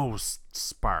most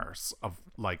sparse of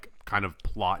like kind of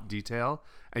plot detail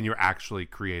and you're actually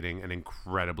creating an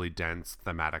incredibly dense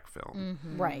thematic film.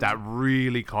 Right. That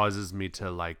really causes me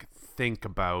to like think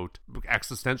about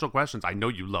existential questions. I know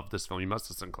you love this film. You must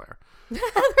have, Sinclair.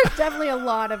 There's definitely a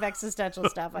lot of existential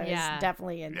stuff I Yeah. was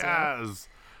definitely into. Yes.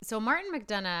 So Martin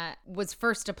McDonagh was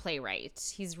first a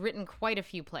playwright. He's written quite a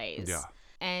few plays. Yeah.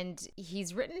 And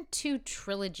he's written 2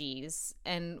 trilogies,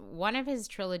 and one of his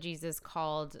trilogies is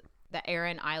called the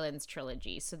Aran Islands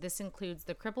trilogy. So this includes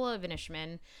The Cripple of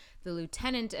Inishmaan, The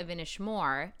Lieutenant of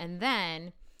Inishmore, and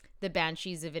then The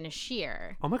Banshees of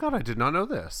Inisheer, Oh my God, I did not know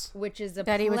this. which is a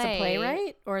That play. he was a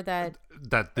playwright, or that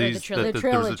That these trilogy. that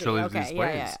there was a The trilogy of trilogy. these Okay,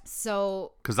 plays. yeah.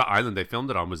 So Because the island they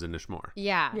filmed it on was in Inishmore.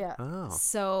 yeah. yeah. Oh.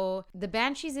 So The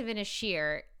Banshees of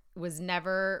Inisheer was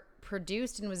never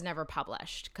produced and was never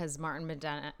published because Martin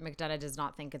McDonagh does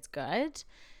not think it's good.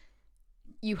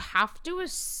 You have to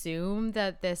assume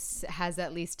that this has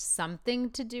at least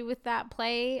something to do with that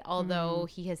play, although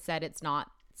he has said it's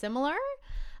not similar.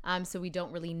 So we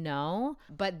don't really know.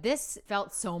 But this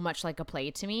felt so much like a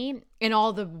play to me in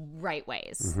all the right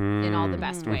ways, in all the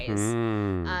best ways.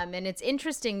 And it's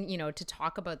interesting, you know, to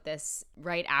talk about this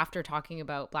right after talking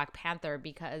about Black Panther,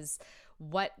 because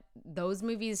what those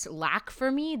movies lack for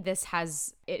me, this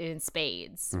has it in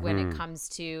spades when it comes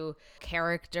to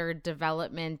character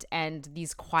development and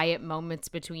these quiet moments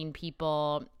between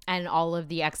people and all of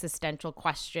the existential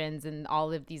questions and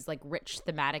all of these like rich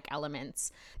thematic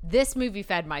elements. This movie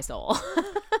fed my soul.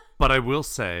 But I will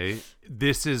say,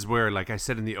 this is where, like I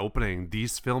said in the opening,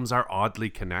 these films are oddly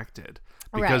connected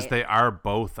because Right. they are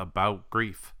both about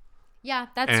grief Yeah,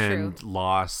 that's and true.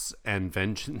 loss and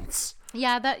vengeance.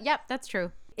 Yeah, that's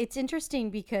true. It's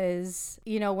interesting because,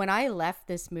 you know, when I left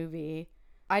this movie,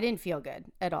 I didn't feel good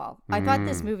at all. I thought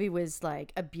this movie was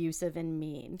like abusive and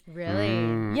mean. Really?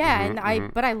 Yeah, and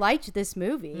I liked this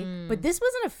movie, but this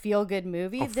wasn't a feel good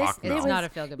movie. Oh, fuck no. It's not a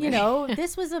feel-good You movie. know,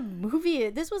 this was a movie.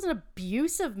 This was an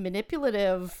abusive,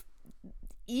 manipulative,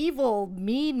 evil,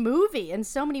 mean movie in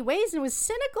so many ways, and it was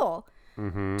cynical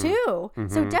too. So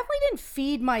it definitely didn't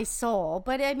feed my soul,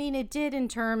 but I mean, it did in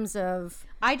terms of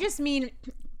I just mean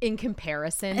in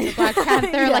comparison to Black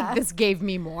Panther, like this gave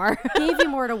me more. Gave you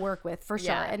more to work with for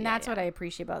sure. Yeah, And yeah, that's what yeah. I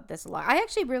appreciate about this a lot. I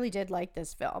actually really did like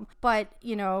this film. But,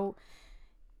 you know,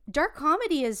 dark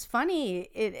comedy is funny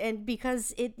and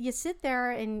because you sit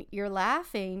there and you're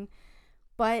laughing,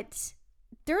 but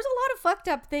there's a lot of fucked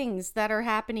up things that are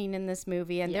happening in this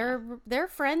movie, and their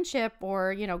friendship,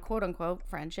 or, you know, quote unquote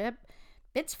friendship,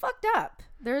 it's fucked up.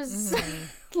 There's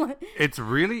It's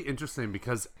really interesting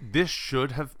because this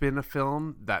should have been a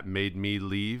film that made me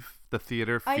leave the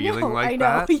theater feeling like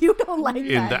that. You don't like In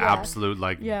that, the yeah. absolute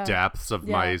depths of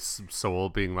my soul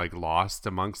being like lost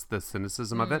amongst the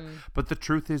cynicism of it. But the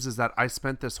truth is that I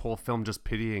spent this whole film just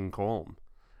pitying Colm.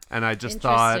 And I just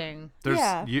thought,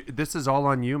 Interesting. this is all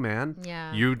on you, man.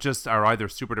 Yeah. You just are either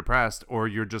super depressed or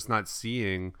you're just not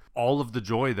seeing all of the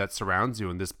joy that surrounds you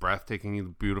in this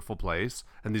breathtaking, beautiful place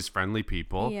and these friendly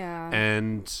people. Yeah.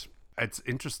 And it's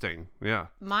interesting. Yeah.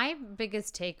 My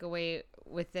biggest takeaway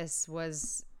with this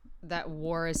was that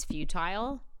war is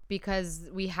futile, because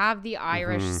we have the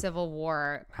Irish Civil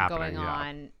War Happening,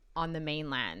 going on the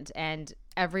mainland, and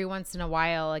every once in a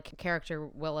while like a character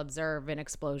will observe an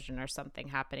explosion or something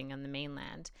happening on the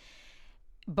mainland,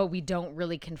 but we don't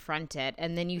really confront it.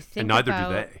 And then you think neither do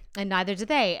about, they. and neither do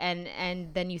they,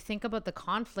 and then you think about the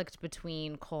conflict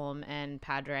between Colm and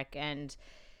Padraig, and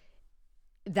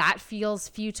that feels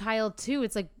futile too.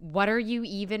 It's like, what are you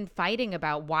even fighting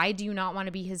about? Why do you not want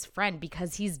to be his friend?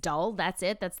 Because he's dull? That's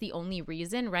it? That's the only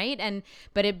reason, right?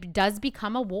 But it does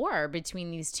become a war between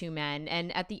these two men,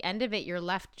 and at the end of it you're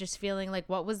left just feeling like,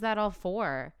 what was that all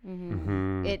for?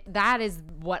 That is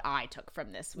what I took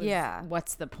from this, was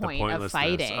what's the point of pointlessness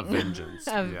fighting? of vengeance.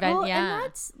 Well, and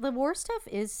that's, the war stuff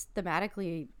is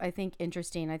thematically, I think,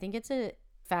 interesting. I think it's a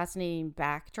fascinating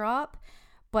backdrop.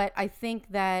 But I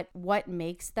think that what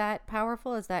makes that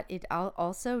powerful is that it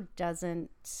also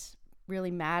doesn't really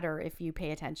matter if you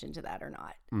pay attention to that or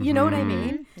not. You know what I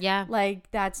mean? Yeah. Like,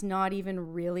 that's not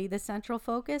even really the central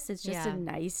focus. It's just Yeah. a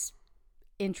nice,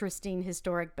 interesting,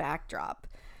 historic backdrop.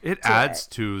 It adds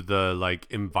to the like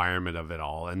environment of it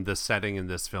all, and the setting in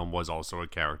this film was also a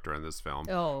character in this film.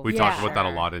 Oh, we yeah. talked about that a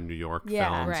Sure. lot in New York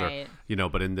Yeah. films, Right. or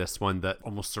but in this one, that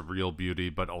almost surreal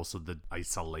beauty, but also the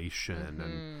isolation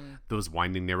and those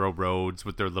winding narrow roads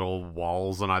with their little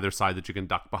walls on either side that you can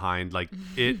duck behind. Like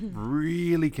it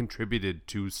really contributed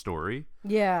to story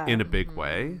Yeah. in a big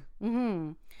way.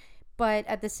 But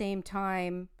at the same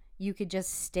time, you could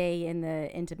just stay in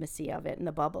the intimacy of it and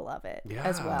the bubble of it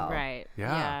as Yeah. well. Right.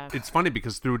 Yeah. It's funny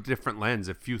because through a different lens,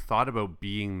 if you thought about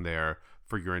being there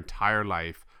for your entire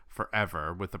life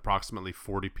forever with approximately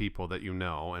 40 people that you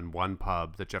know and one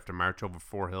pub that you have to march over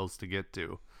 4 hills to get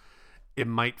to, it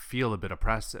might feel a bit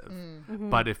oppressive.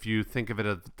 But if you think of it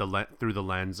as through the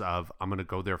lens of, I'm going to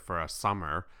go there for a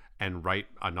summer and write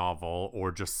a novel,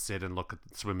 or just sit and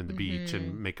swim in the beach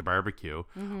and make a barbecue,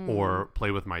 or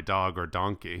play with my dog or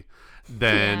donkey,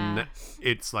 then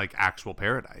it's like actual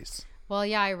paradise. Well,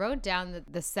 yeah, I wrote down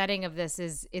that the setting of this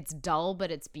is, it's dull,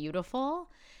 but it's beautiful.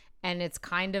 And it's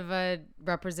kind of a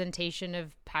representation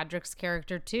of Padraig's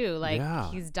character too. Like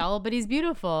he's dull, but he's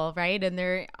beautiful, right? And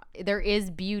there is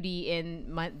beauty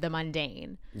in the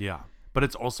mundane. Yeah. But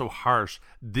it's also harsh.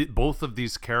 Both of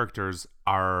these characters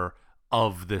are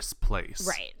of this place.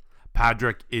 Right.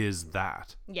 Padraig is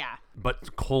that. Yeah.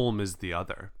 But Colm is the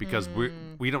other, because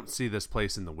we don't see this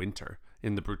place in the winter,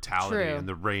 in the brutality True. and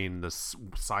the rain, the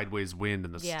sideways wind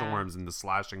and the Yeah. storms and the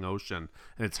slashing ocean,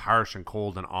 and it's harsh and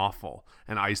cold and awful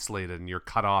and isolated, and you're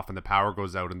cut off and the power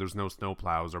goes out and there's no snow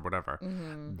plows or whatever.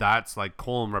 That's like,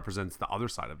 Colm represents the other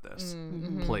side of this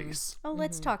place. Oh,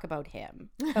 let's talk about him.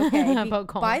 Okay. About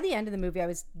Colm. By the end of the movie, I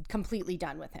was completely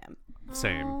done with him.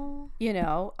 Same. You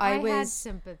know, I had was.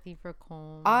 sympathy for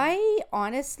Colm. I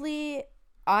honestly,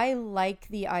 I like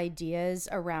the ideas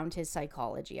around his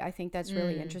psychology. I think that's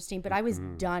really interesting. But I was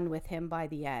done with him by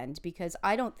the end, because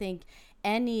I don't think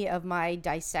any of my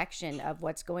dissection of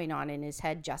what's going on in his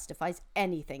head justifies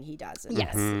anything he does in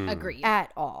Yes, this agreed.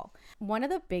 at all. One of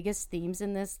the biggest themes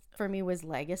in this for me was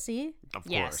legacy, Of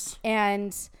Yes. course.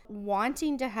 and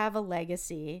wanting to have a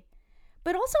legacy,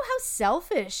 but also how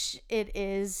selfish it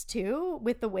is too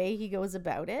with the way he goes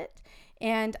about it.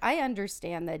 And I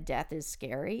understand that death is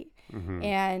scary.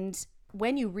 And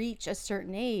when you reach a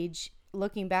certain age,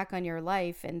 looking back on your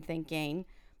life and thinking,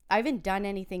 I haven't done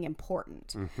anything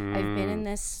important. I've been in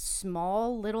this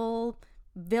small little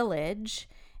village,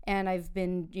 and I've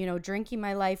been, drinking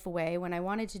my life away when I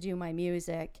wanted to do my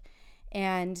music.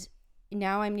 And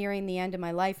now I'm nearing the end of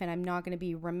my life, and I'm not going to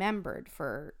be remembered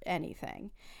for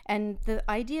anything. And the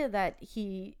idea that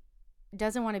he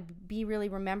doesn't want to be really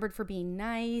remembered for being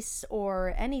nice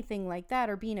or anything like that,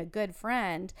 or being a good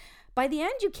friend, By the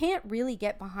end, you can't really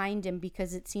get behind him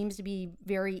because it seems to be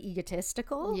very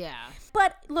egotistical. Yeah.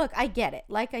 But look, I get it.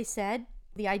 Like I said,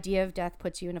 the idea of death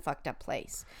puts you in a fucked up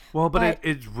place. Well, but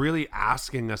it's really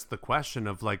asking us the question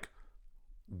of like,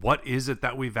 what is it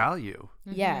that we value?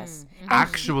 Yes.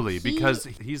 Actually, because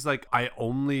he's like, I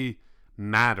only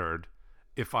mattered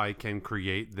if I can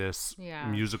create this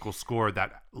musical score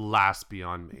that lasts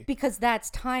beyond me. Because that's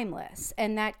timeless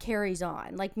and that carries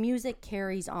on. Like music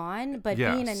carries on, but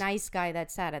being a nice guy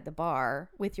that sat at the bar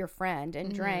with your friend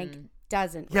and drank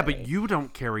doesn't. Yeah, really. but you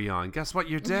don't carry on. Guess what?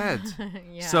 You're dead.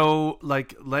 So,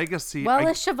 like, legacy. Well,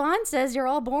 as Siobhan says, you're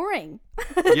all boring.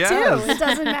 Yes. Too. It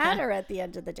doesn't matter at the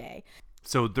end of the day.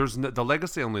 So there's the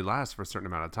legacy only lasts for a certain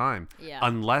amount of time,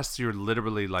 unless you're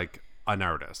literally like an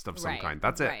artist of some kind.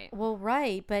 That's it. Well,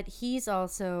 right, but he's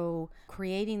also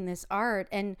creating this art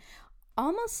and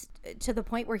almost to the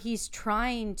point where he's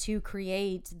trying to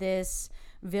create this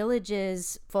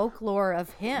village's folklore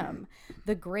of him,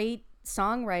 the great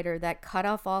songwriter that cut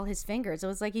off all his fingers. It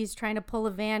was like he's trying to pull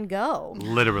a Van Gogh.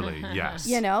 Literally, yes.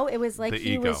 You know, it was like The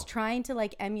he ego. was trying to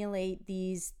like emulate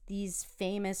these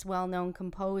famous, well-known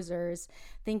composers,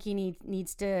 thinking he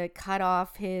needs to cut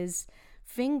off his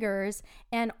fingers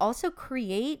and also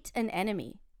create an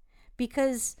enemy.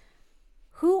 Because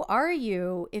who are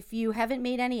you if you haven't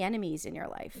made any enemies in your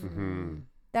life?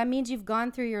 That means you've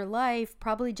gone through your life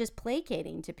probably just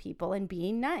placating to people and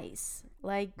being nice,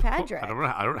 like Patrick. I don't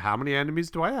know how many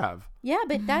enemies do I have? Yeah,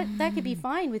 but that could be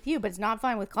fine with you, but it's not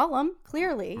fine with Cullum,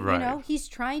 clearly. Right. You know, he's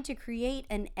trying to create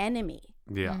an enemy.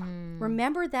 Yeah.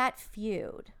 Remember that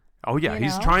feud. Oh yeah, You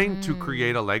he's know? trying to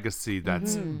create a legacy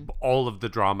that's all of the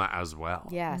drama as well.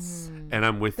 Yes. And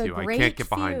I'm with The you. I great can't get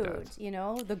behind feud, it. you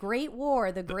know, the great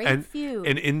war, the great And feud.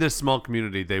 and in this small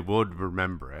community, they would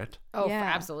remember it, Oh, Yeah.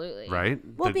 absolutely. right?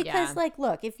 well, The- because Yeah. like,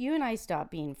 look, if you and I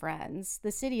stopped being friends,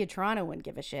 the city of Toronto wouldn't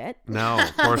give a shit. no,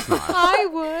 of course not. I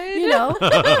would. You know,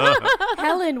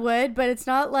 Helen would, but it's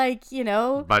not like, you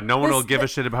know. But no one this- will give a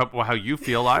shit about how you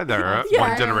feel either. Yeah.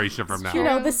 One generation from now. You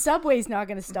know, the subway's not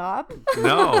going to stop.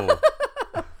 No.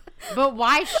 But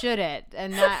why should it?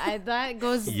 And that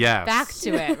goes Yes. back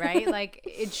to it, right? Like,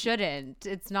 it shouldn't.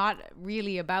 It's not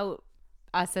really about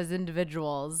us as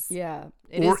individuals. Yeah.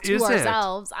 It Or is to is it?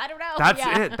 ourselves. I don't know. That's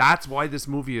Yeah. it. That's why this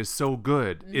movie is so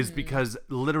good, is because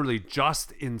literally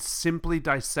just in simply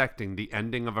dissecting the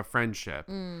ending of a friendship,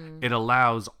 it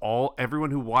allows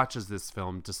everyone who watches this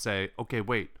film to say, okay,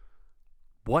 wait,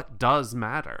 what does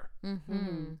matter?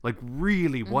 Like,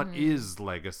 really, what is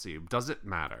legacy? Does it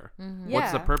matter?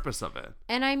 What's the Yeah. purpose of it?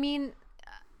 And I mean,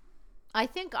 I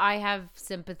think I have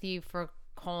sympathy for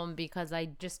Colm because I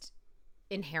just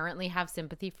inherently have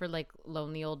sympathy for like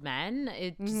lonely old men.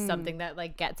 It's something that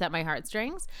like gets at my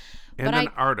heartstrings. And But an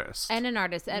artist. And an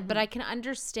artist. But I can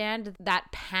understand that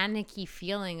panicky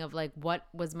feeling of like, what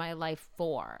was my life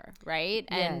for? Right.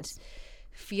 And Yes.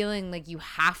 feeling like you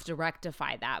have to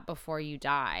rectify that before you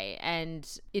die. And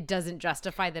it doesn't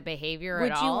justify the behavior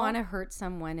Would at you all. want to hurt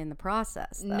someone in the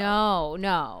process, though?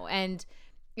 No. And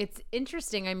it's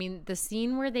interesting. I mean, the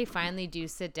scene where they finally do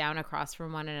sit down across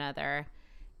from one another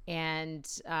and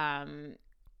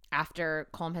after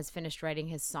Colm has finished writing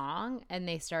his song and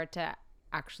they start to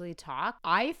actually talk,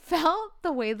 I felt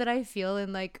the way that I feel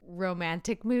in like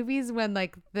romantic movies when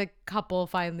like the couple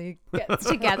finally gets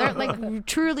together. Like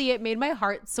truly, it made my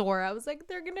heart soar. I was like,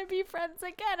 they're gonna be friends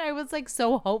again. I was like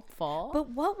so hopeful.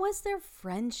 But what was their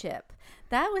friendship?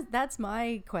 That's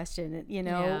my question, you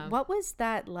know. Yeah. What was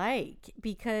that like?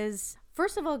 Because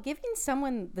first of all, giving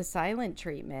someone the silent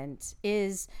treatment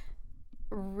is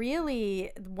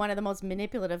really one of the most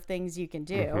manipulative things you can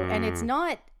do. And it's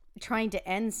not trying to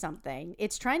end something,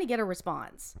 it's trying to get a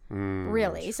response,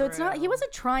 really. So it's not, he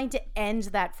wasn't trying to end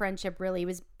that friendship, really. He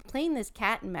was playing this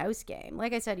cat and mouse game.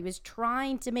 Like I said, he was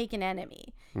trying to make an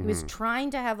enemy. He was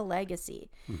trying to have a legacy.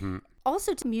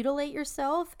 Also, to mutilate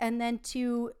yourself and then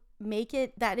to make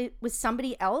it that it was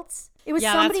somebody else. It was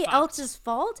Yeah, that's somebody fucked. else's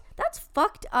fault. That's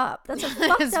fucked up. That's a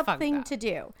fucked is up fucked thing up. to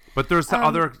do. But there's the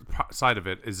other side of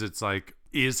it is it's like,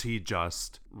 is he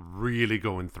just really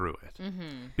going through it?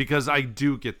 Because I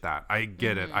do get that. I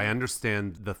get it. I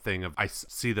understand the thing of I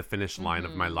see the finish line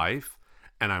of my life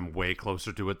and I'm way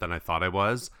closer to it than I thought I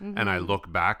was. And I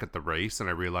look back at the race and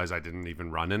I realize I didn't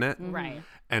even run in it. Right.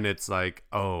 And it's like,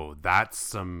 oh, that's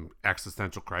some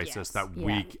existential crisis Yes. that Yeah.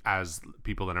 we as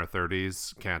people in our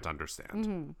 30s can't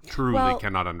understand. Truly Well,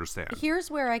 cannot understand.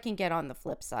 Here's where I can get on the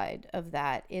flip side of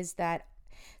that is that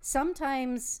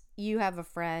sometimes you have a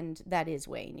friend that is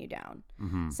weighing you down.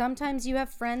 Sometimes you have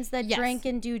friends that Yes. drink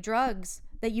and do drugs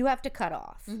that you have to cut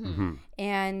off Mm-hmm.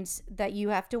 and that you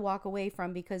have to walk away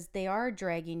from because they are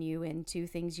dragging you into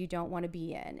things you don't want to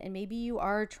be in. And maybe you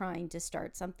are trying to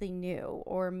start something new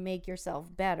or make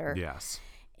yourself better. Yes.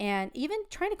 And even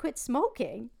trying to quit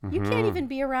smoking. You can't even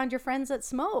be around your friends that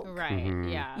smoke. Right.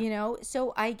 Yeah. You know,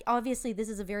 so obviously this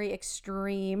is a very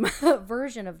extreme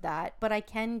version of that, but I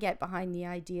can get behind the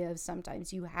idea of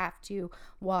sometimes you have to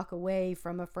walk away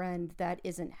from a friend that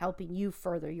isn't helping you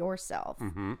further yourself.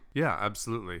 Mm-hmm. Yeah,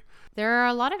 absolutely. There are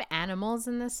a lot of animals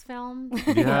in this film.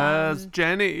 Yes,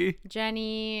 Jenny.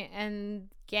 Jenny and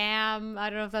Gam.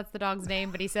 I don't know if that's the dog's name,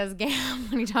 but he says Gam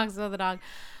when he talks about the dog.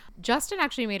 Justin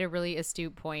actually made a really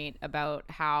astute point about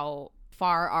how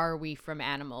far are we from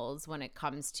animals when it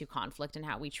comes to conflict and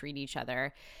how we treat each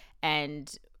other.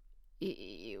 And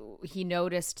he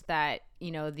noticed that,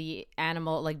 you know, the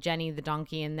animal, like Jenny, the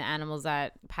donkey, and the animals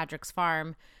at Patrick's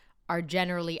farm are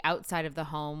generally outside of the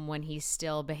home when he's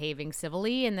still behaving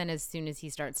civilly. And then as soon as he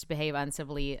starts to behave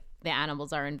uncivilly, the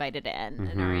animals are invited in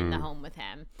and are in the home with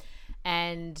him.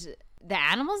 And the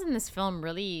animals in this film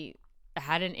really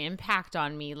had an impact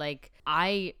on me. Like,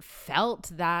 I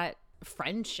felt that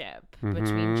friendship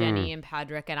between Jenny and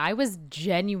Patrick, and I was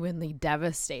genuinely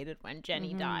devastated when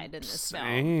Jenny died in this film.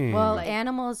 Same. Well,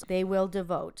 animals, they will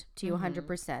devote to you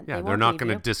 100%. Yeah, They they're won't not leave going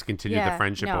to you. discontinue the Yeah,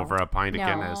 friendship no, over a pint of no.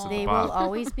 Guinness at They the will pub.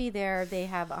 always be there. They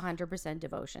have 100%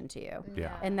 devotion to you.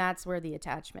 Yeah. And that's where the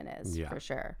attachment is, Yeah. for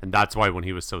sure. And that's why when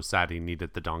he was so sad, he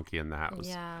needed the donkey in the house.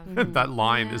 Yeah. That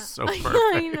line is so perfect.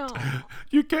 I know.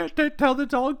 You can't tell the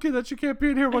donkey that she can't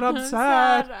be in here when I'm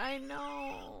sad. I know.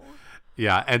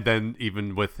 Yeah, and then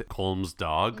even with Colm's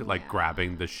dog, like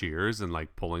grabbing the shears and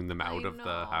like pulling them out of the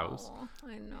house.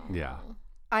 I know. Yeah.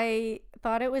 I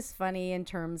thought it was funny in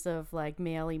terms of like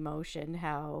male emotion,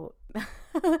 how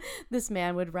this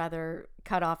man would rather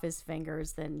cut off his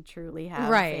fingers than truly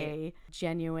have a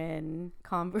genuine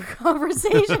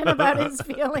conversation about his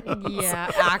feelings.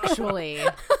 Yeah, actually.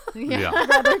 Yeah. I'd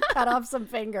rather cut off some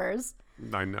fingers.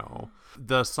 I know.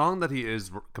 The song that he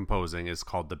is composing is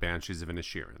called The Banshees of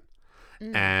Inisherin.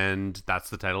 And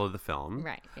that's the title of the film.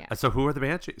 Right, yeah. So who are the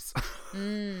Banshees?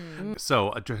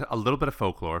 So a little bit of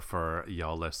folklore for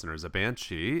y'all listeners. A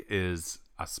Banshee is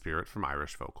a spirit from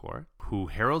Irish folklore who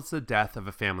heralds the death of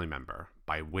a family member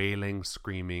by wailing,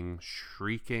 screaming,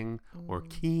 shrieking, or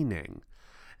keening.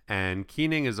 And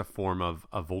keening is a form of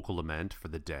a vocal lament for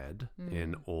the dead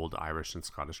in Old Irish and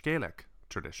Scottish Gaelic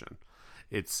tradition.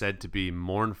 It's said to be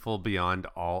mournful beyond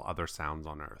all other sounds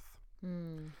on earth.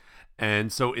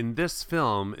 And so in this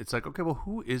film, it's like, okay, well,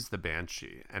 who is the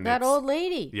Banshee? And That it's- old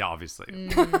lady. Yeah, obviously.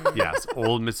 Yes,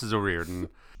 old Mrs. O'Riordan.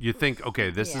 You think,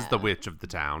 okay, this is the witch of the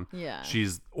town. Yeah.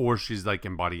 She's like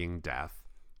embodying death.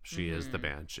 She is the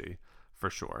Banshee, for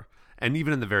sure. And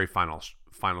even in the very final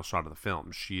shot of the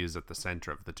film, she is at the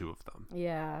center of the two of them.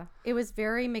 Yeah. It was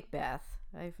very Macbeth,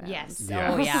 I found. Yes.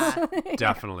 Yes. Oh, yeah.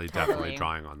 Definitely Totally.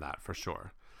 drawing on that, for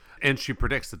sure. And she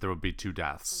predicts that there will be 2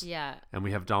 deaths. Yeah. And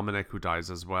we have Dominic who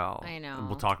dies as well. I know. And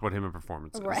we'll talk about him in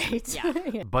performances. Right.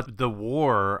 Yeah. But the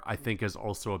war, I think, is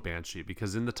also a banshee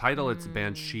because in the title it's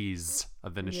Banshees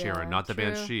of Inisherin, Yeah, not the true.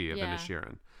 Banshee of Yeah.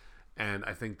 Inisherin. And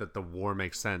I think that the war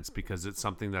makes sense because it's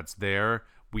something that's there.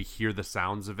 We hear the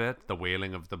sounds of it, the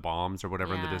wailing of the bombs or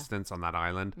whatever in the Yeah. distance on that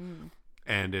island.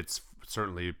 And it's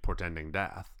certainly portending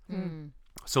death.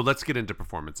 So let's get into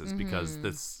performances because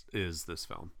this is this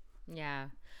film. Yeah.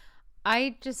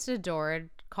 I just adored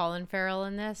Colin Farrell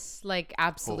in this. Like,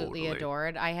 absolutely Totally.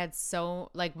 adored. I had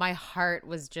my heart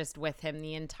was just with him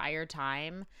the entire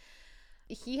time.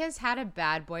 He has had a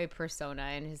bad boy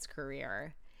persona in his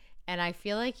career. And I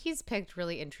feel like he's picked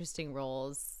really interesting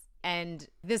roles. And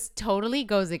this totally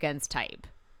goes against type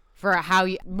for how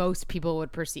most people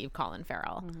would perceive Colin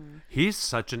Farrell. He's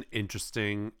such an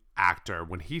interesting actor.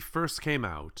 When he first came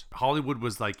out, Hollywood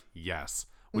was like, yes,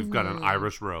 we've got an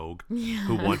Irish rogue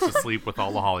who wants to sleep with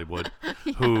all of Hollywood,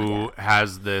 who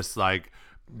has this like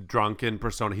drunken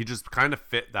persona. He just kind of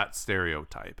fit that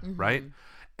stereotype, right?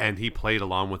 And he played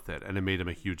along with it, and it made him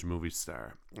a huge movie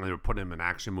star. And they were putting him in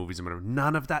action movies and whatever.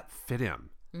 None of that fit him.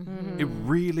 It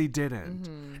really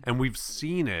didn't. And we've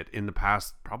seen it in the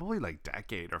past probably like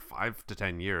decade or 5 to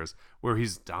 10 years where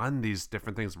he's done these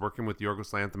different things, working with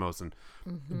Yorgos Lanthimos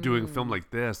and doing film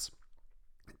like this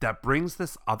that brings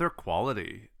this other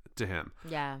quality to him.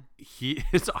 Yeah.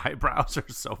 His eyebrows are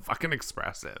so fucking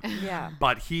expressive. Yeah.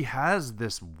 But he has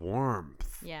this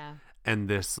warmth Yeah. and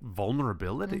this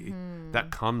vulnerability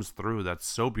that comes through that's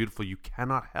so beautiful. You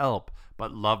cannot help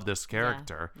but love this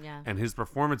character. Yeah. And his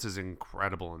performance is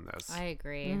incredible in this. I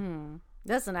agree.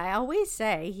 Listen, I always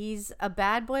say he's a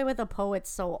bad boy with a poet's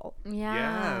soul.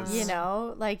 Yeah. Yes. You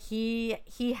know, like he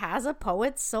has a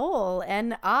poet's soul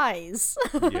and eyes.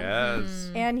 Yes.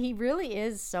 And he really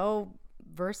is so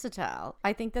versatile.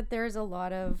 I think that there's a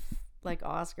lot of like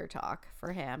Oscar talk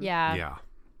for him. Yeah. Yeah.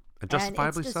 And And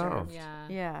justifiably it's so. deserved. Yeah.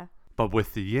 Yeah. But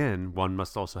with the yin, one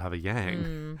must also have a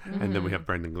yang. And then we have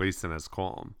Brendan Gleeson as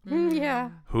Colm, Yeah.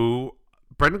 who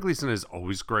Brendan Gleeson is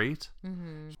always great.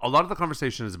 A lot of the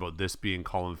conversation is about this being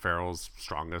Colin Farrell's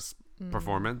strongest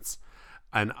performance.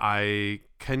 And I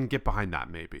can get behind that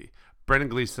maybe. Brendan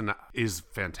Gleeson is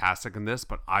fantastic in this,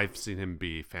 but I've seen him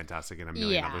be fantastic in a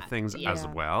million Yeah, other things yeah. as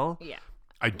well. Yeah.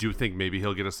 I do think maybe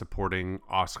he'll get a supporting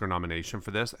Oscar nomination for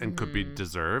this and could be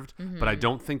deserved, but I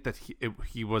don't think that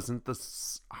he wasn't the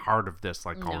heart of this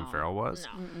like Colin Farrell was.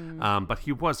 But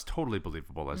he was totally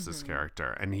believable as this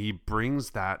character, and he brings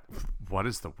that. What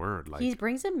is the word? Like He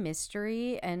brings a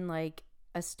mystery and like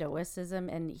a stoicism,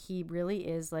 and he really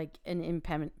is like an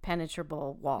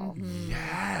impenetrable wall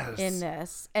yes, in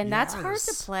this. And that's hard to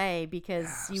Yes. play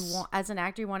because you want, as an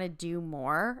actor, you want to do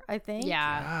more, I think.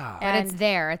 Yeah. Yeah. But it's And-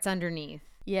 there. It's underneath.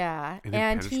 Yeah. An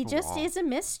And he impenetrable just wall. is a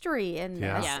mystery in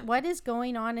Yeah. this. Yeah. What is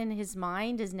going on in his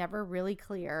mind is never really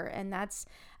clear. And that's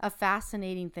a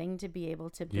fascinating thing to be able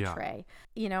to Yeah. portray.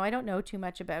 You know, I don't know too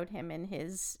much about him in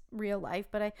his real life,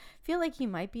 but I feel like he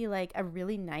might be like a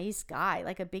really nice guy,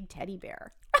 like a big teddy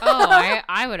bear. Oh,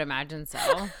 I would imagine so.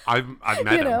 I've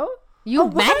met You him know? You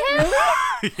met him?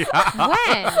 yeah.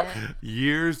 When?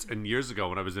 years and years ago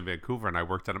when I was in Vancouver and I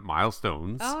worked at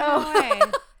Milestones. Oh, no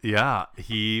way. Yeah,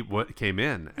 he came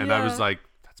in, and I was Yeah. like,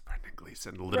 "That's Brendan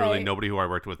Gleeson." Literally, Right. nobody who I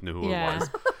worked with knew who Yeah. it was,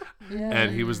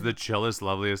 and he was the chillest,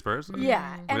 loveliest person.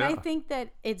 Yeah. And I Yeah. think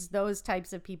that it's those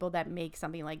types of people that make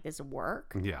something like this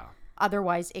work. Yeah,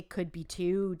 Otherwise, it could be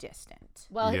too distant.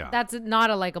 Well, Yeah. that's not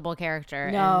a likable character.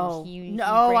 No, and he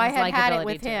no, I brings had had it likability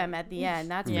with to him at the end.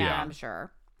 That's for Yeah. damn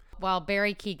sure. Well,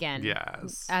 Barry Keoghan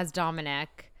yes, as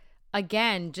Dominic.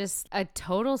 Again, just a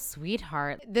total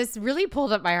sweetheart. This really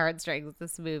pulled up my heartstrings,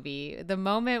 this movie. The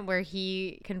moment where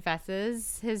he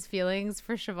confesses his feelings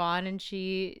for Siobhan and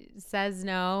she says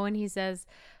no, and he says,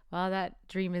 well, that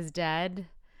dream is dead.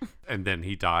 and then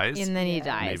he dies. And then he Yeah.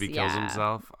 dies. Maybe kills yeah.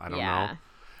 himself. I don't Yeah. know.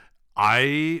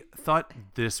 I thought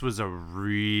this was a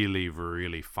really,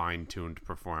 really fine-tuned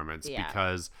performance Yeah.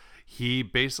 because he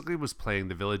basically was playing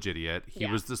the village idiot. He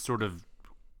Yeah. was the sort of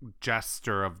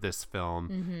jester of this film.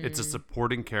 Mm-hmm. It's a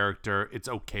supporting character. It's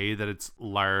okay that it's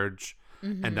large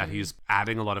and Mm-hmm. that he's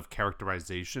adding a lot of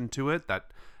characterization to it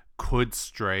that could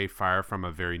stray far from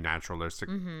a very naturalistic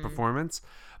Mm-hmm. performance.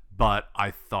 But I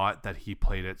thought that he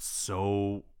played it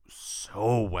so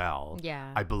well.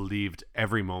 Yeah. I believed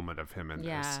every moment of him in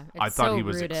Yeah, this. it's I thought so he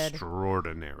was rooted.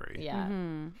 extraordinary. Yeah.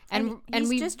 And And he's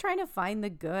we just trying to find the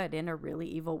good in a really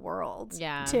evil world.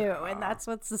 Yeah. Too. And that's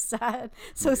what's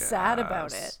so sad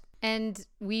about it. Yes. And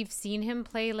we've seen him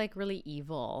play like really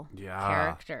evil Yeah.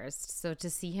 characters. So to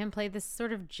see him play this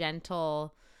sort of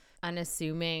gentle,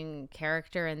 unassuming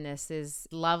character in this is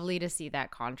lovely to see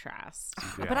that contrast.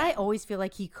 But I always feel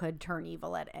like he could turn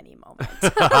evil at any moment.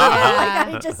 Like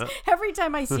I just every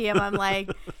time I see him, I'm like,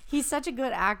 he's such a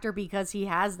good actor because he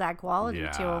has that quality to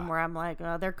Yeah. him. Where I'm like,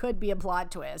 oh, there could be a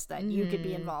plot twist that you could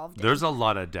be involved in. There's a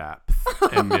lot of depth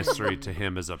and mystery to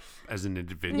him as an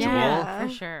individual. Yeah,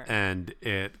 for sure. And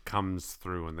it comes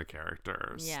through in the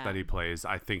characters Yeah. that he plays.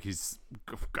 I think he's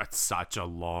got such a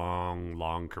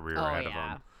long career Oh, ahead of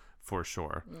yeah. him, for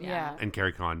sure. Yeah. And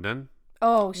Carrie Condon,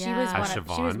 Oh, she was Yeah. one As of,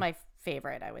 she was Siobhan. my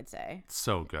favorite, I would say.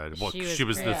 so good. Well, She was she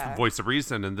was great. the Yeah. voice of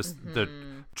reason and this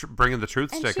bringing the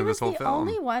truth And stick she in was this whole the film.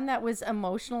 only one that was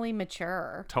emotionally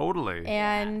mature Totally.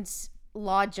 and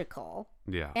logical.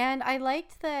 Yeah. And I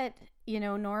liked that, you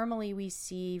know, normally we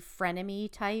see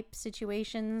frenemy type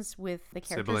situations with the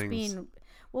characters Siblings. being,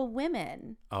 well,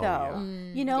 women, Oh, though.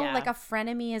 yeah. You know, yeah. like a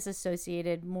frenemy is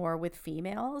associated more with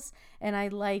females. And I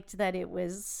liked that it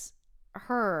was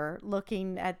her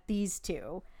looking at these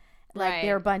two. Like Right.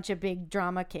 they're a bunch of big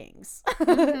drama kings.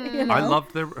 Mm-hmm. You know? I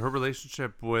loved her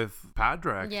relationship with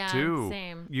Padraig Yeah, too.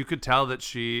 same. You could tell that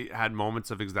she had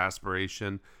moments of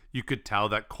exasperation. You could tell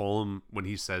that Colm, when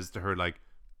he says to her, like,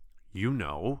 you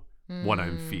know what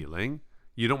I'm Mm. feeling.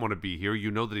 You don't want to be here.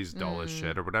 You know that he's dull as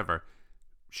shit or whatever.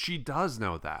 She does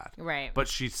know that. Right. But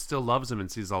she still loves him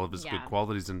and sees all of his Yeah. good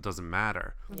qualities and it doesn't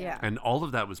matter. Yeah. And all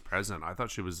of that was present. I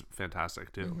thought she was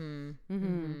fantastic too.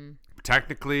 Mm-hmm.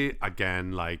 Technically,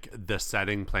 again, like the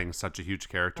setting playing such a huge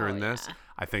character in this, yeah.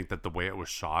 I think that the way it was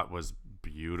shot was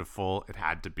beautiful. It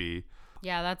had to be.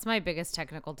 Yeah, that's my biggest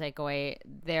technical takeaway.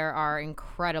 There are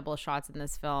incredible shots in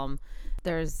this film.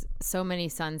 There's so many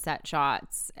sunset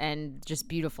shots and just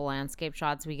beautiful landscape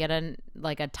shots. We get a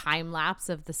time lapse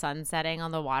of the sun setting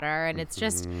on the water, and it's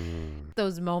just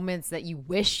those moments that you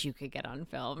wish you could get on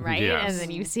film, right? Yes. And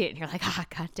then you see it and you're like, ah,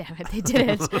 God damn it, they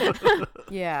did it.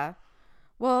 Yeah.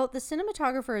 Well, the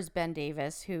cinematographer is Ben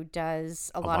Davis, who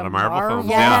does a lot of Marvel films,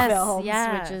 yeah. films,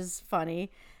 Yes. which is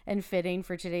funny and fitting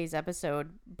for today's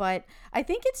episode. But I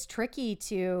think it's tricky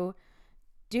to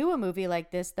do a movie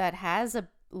like this that has a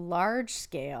large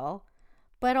scale,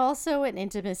 but also an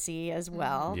intimacy as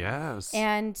well. Yes.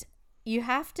 And you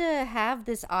have to have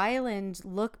this island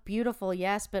look beautiful,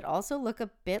 yes, but also look a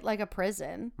bit like a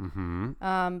prison,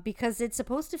 because it's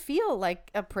supposed to feel like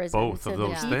a prison. Both to of the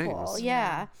those people.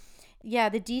 things. Yeah,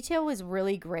 the detail was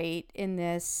really great in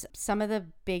this. Some of the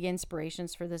big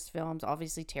inspirations for this film's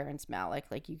obviously Terrence Malick,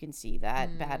 like you can see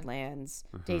that, Badlands,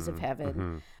 Days of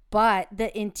Heaven. But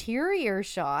the interior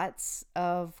shots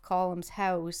of Colum's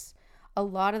house, a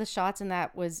lot of the shots in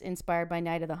that was inspired by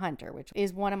Night of the Hunter, which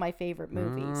is one of my favorite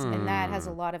movies. And that has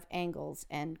a lot of angles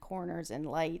and corners and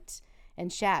light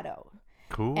and shadow.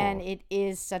 Cool. And it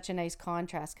is such a nice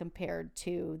contrast compared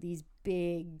to these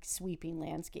big sweeping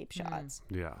landscape shots.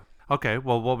 Yeah. Okay,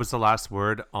 well, what was the last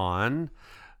word on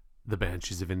The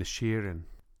Banshees of Inisherin?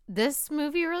 This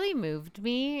movie really moved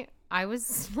me. I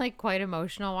was like quite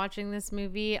emotional watching this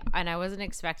movie, and I wasn't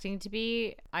expecting to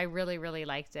be. I really, really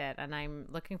liked it, and I'm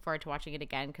looking forward to watching it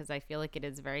again because I feel like it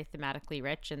is very thematically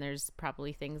rich, and there's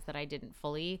probably things that I didn't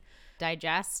fully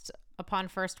digest upon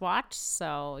first watch.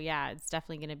 So yeah, it's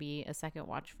definitely going to be a second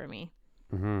watch for me.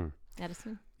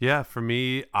 Edison? Yeah, for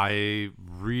me, I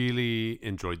really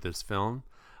enjoyed this film.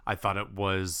 I thought it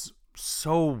was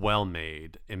so well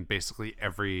made in basically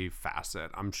every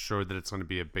facet. I'm sure that it's going to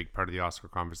be a big part of the Oscar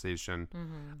conversation.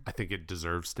 I think it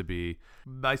deserves to be.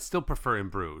 I still prefer In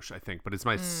Bruges, I think, but it's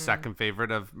my second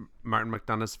favorite of Martin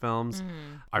McDonagh's films.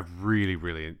 I really,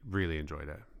 really, really enjoyed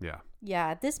it. Yeah.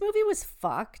 Yeah, this movie was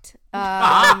fucked.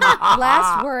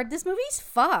 Last word, this movie's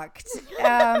fucked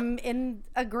in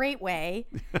a great way.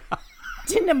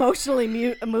 Didn't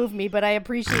emotionally move me, but I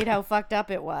appreciate how fucked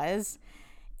up it was.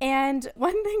 And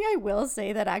one thing I will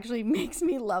say that actually makes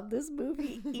me love this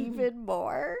movie even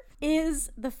more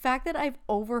is the fact that I've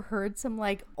overheard some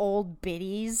like old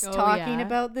biddies talking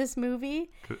about this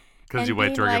movie. Because you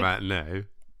went during a matinee.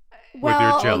 Well, with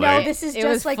your jelly. no, this is It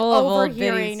was just like full of old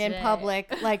overhearing biddies in today.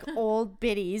 public, like old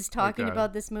biddies talking Okay.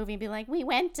 about this movie and be like, we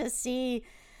went to see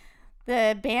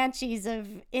the Banshees of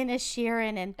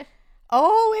Inisherin and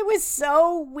oh, it was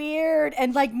so weird.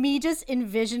 And like me just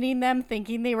envisioning them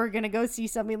thinking they were going to go see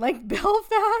something like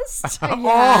Belfast. Oh,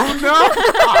 no.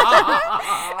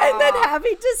 And then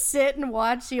having to sit and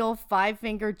watch the old Five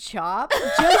Finger Chop.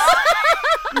 Just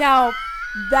now,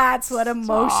 that's what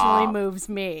emotionally moves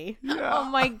me. Oh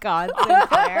my God,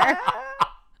 Sinclair.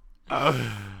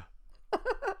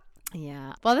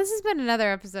 Yeah. Well, this has been another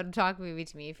episode of Talk Movie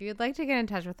to Me. If you'd like to get in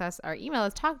touch with us, our email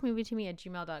is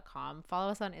talkmovietome@gmail.com.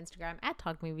 Follow us on Instagram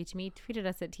 @talkmovietome. Tweet at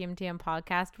us at TMTM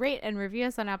Podcast. Rate and review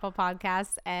us on Apple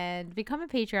Podcasts. And become a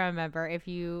Patreon member if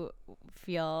you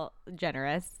feel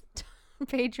generous.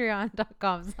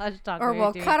 Patreon.com/talkmovietome. Or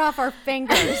we'll cut off our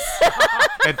fingers.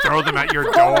 And throw them at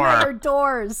your Throw them at your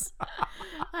door. doors.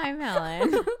 I'm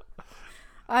Helen.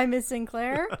 I'm Miss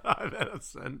Sinclair. I'm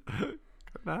Edison. Good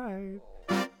night.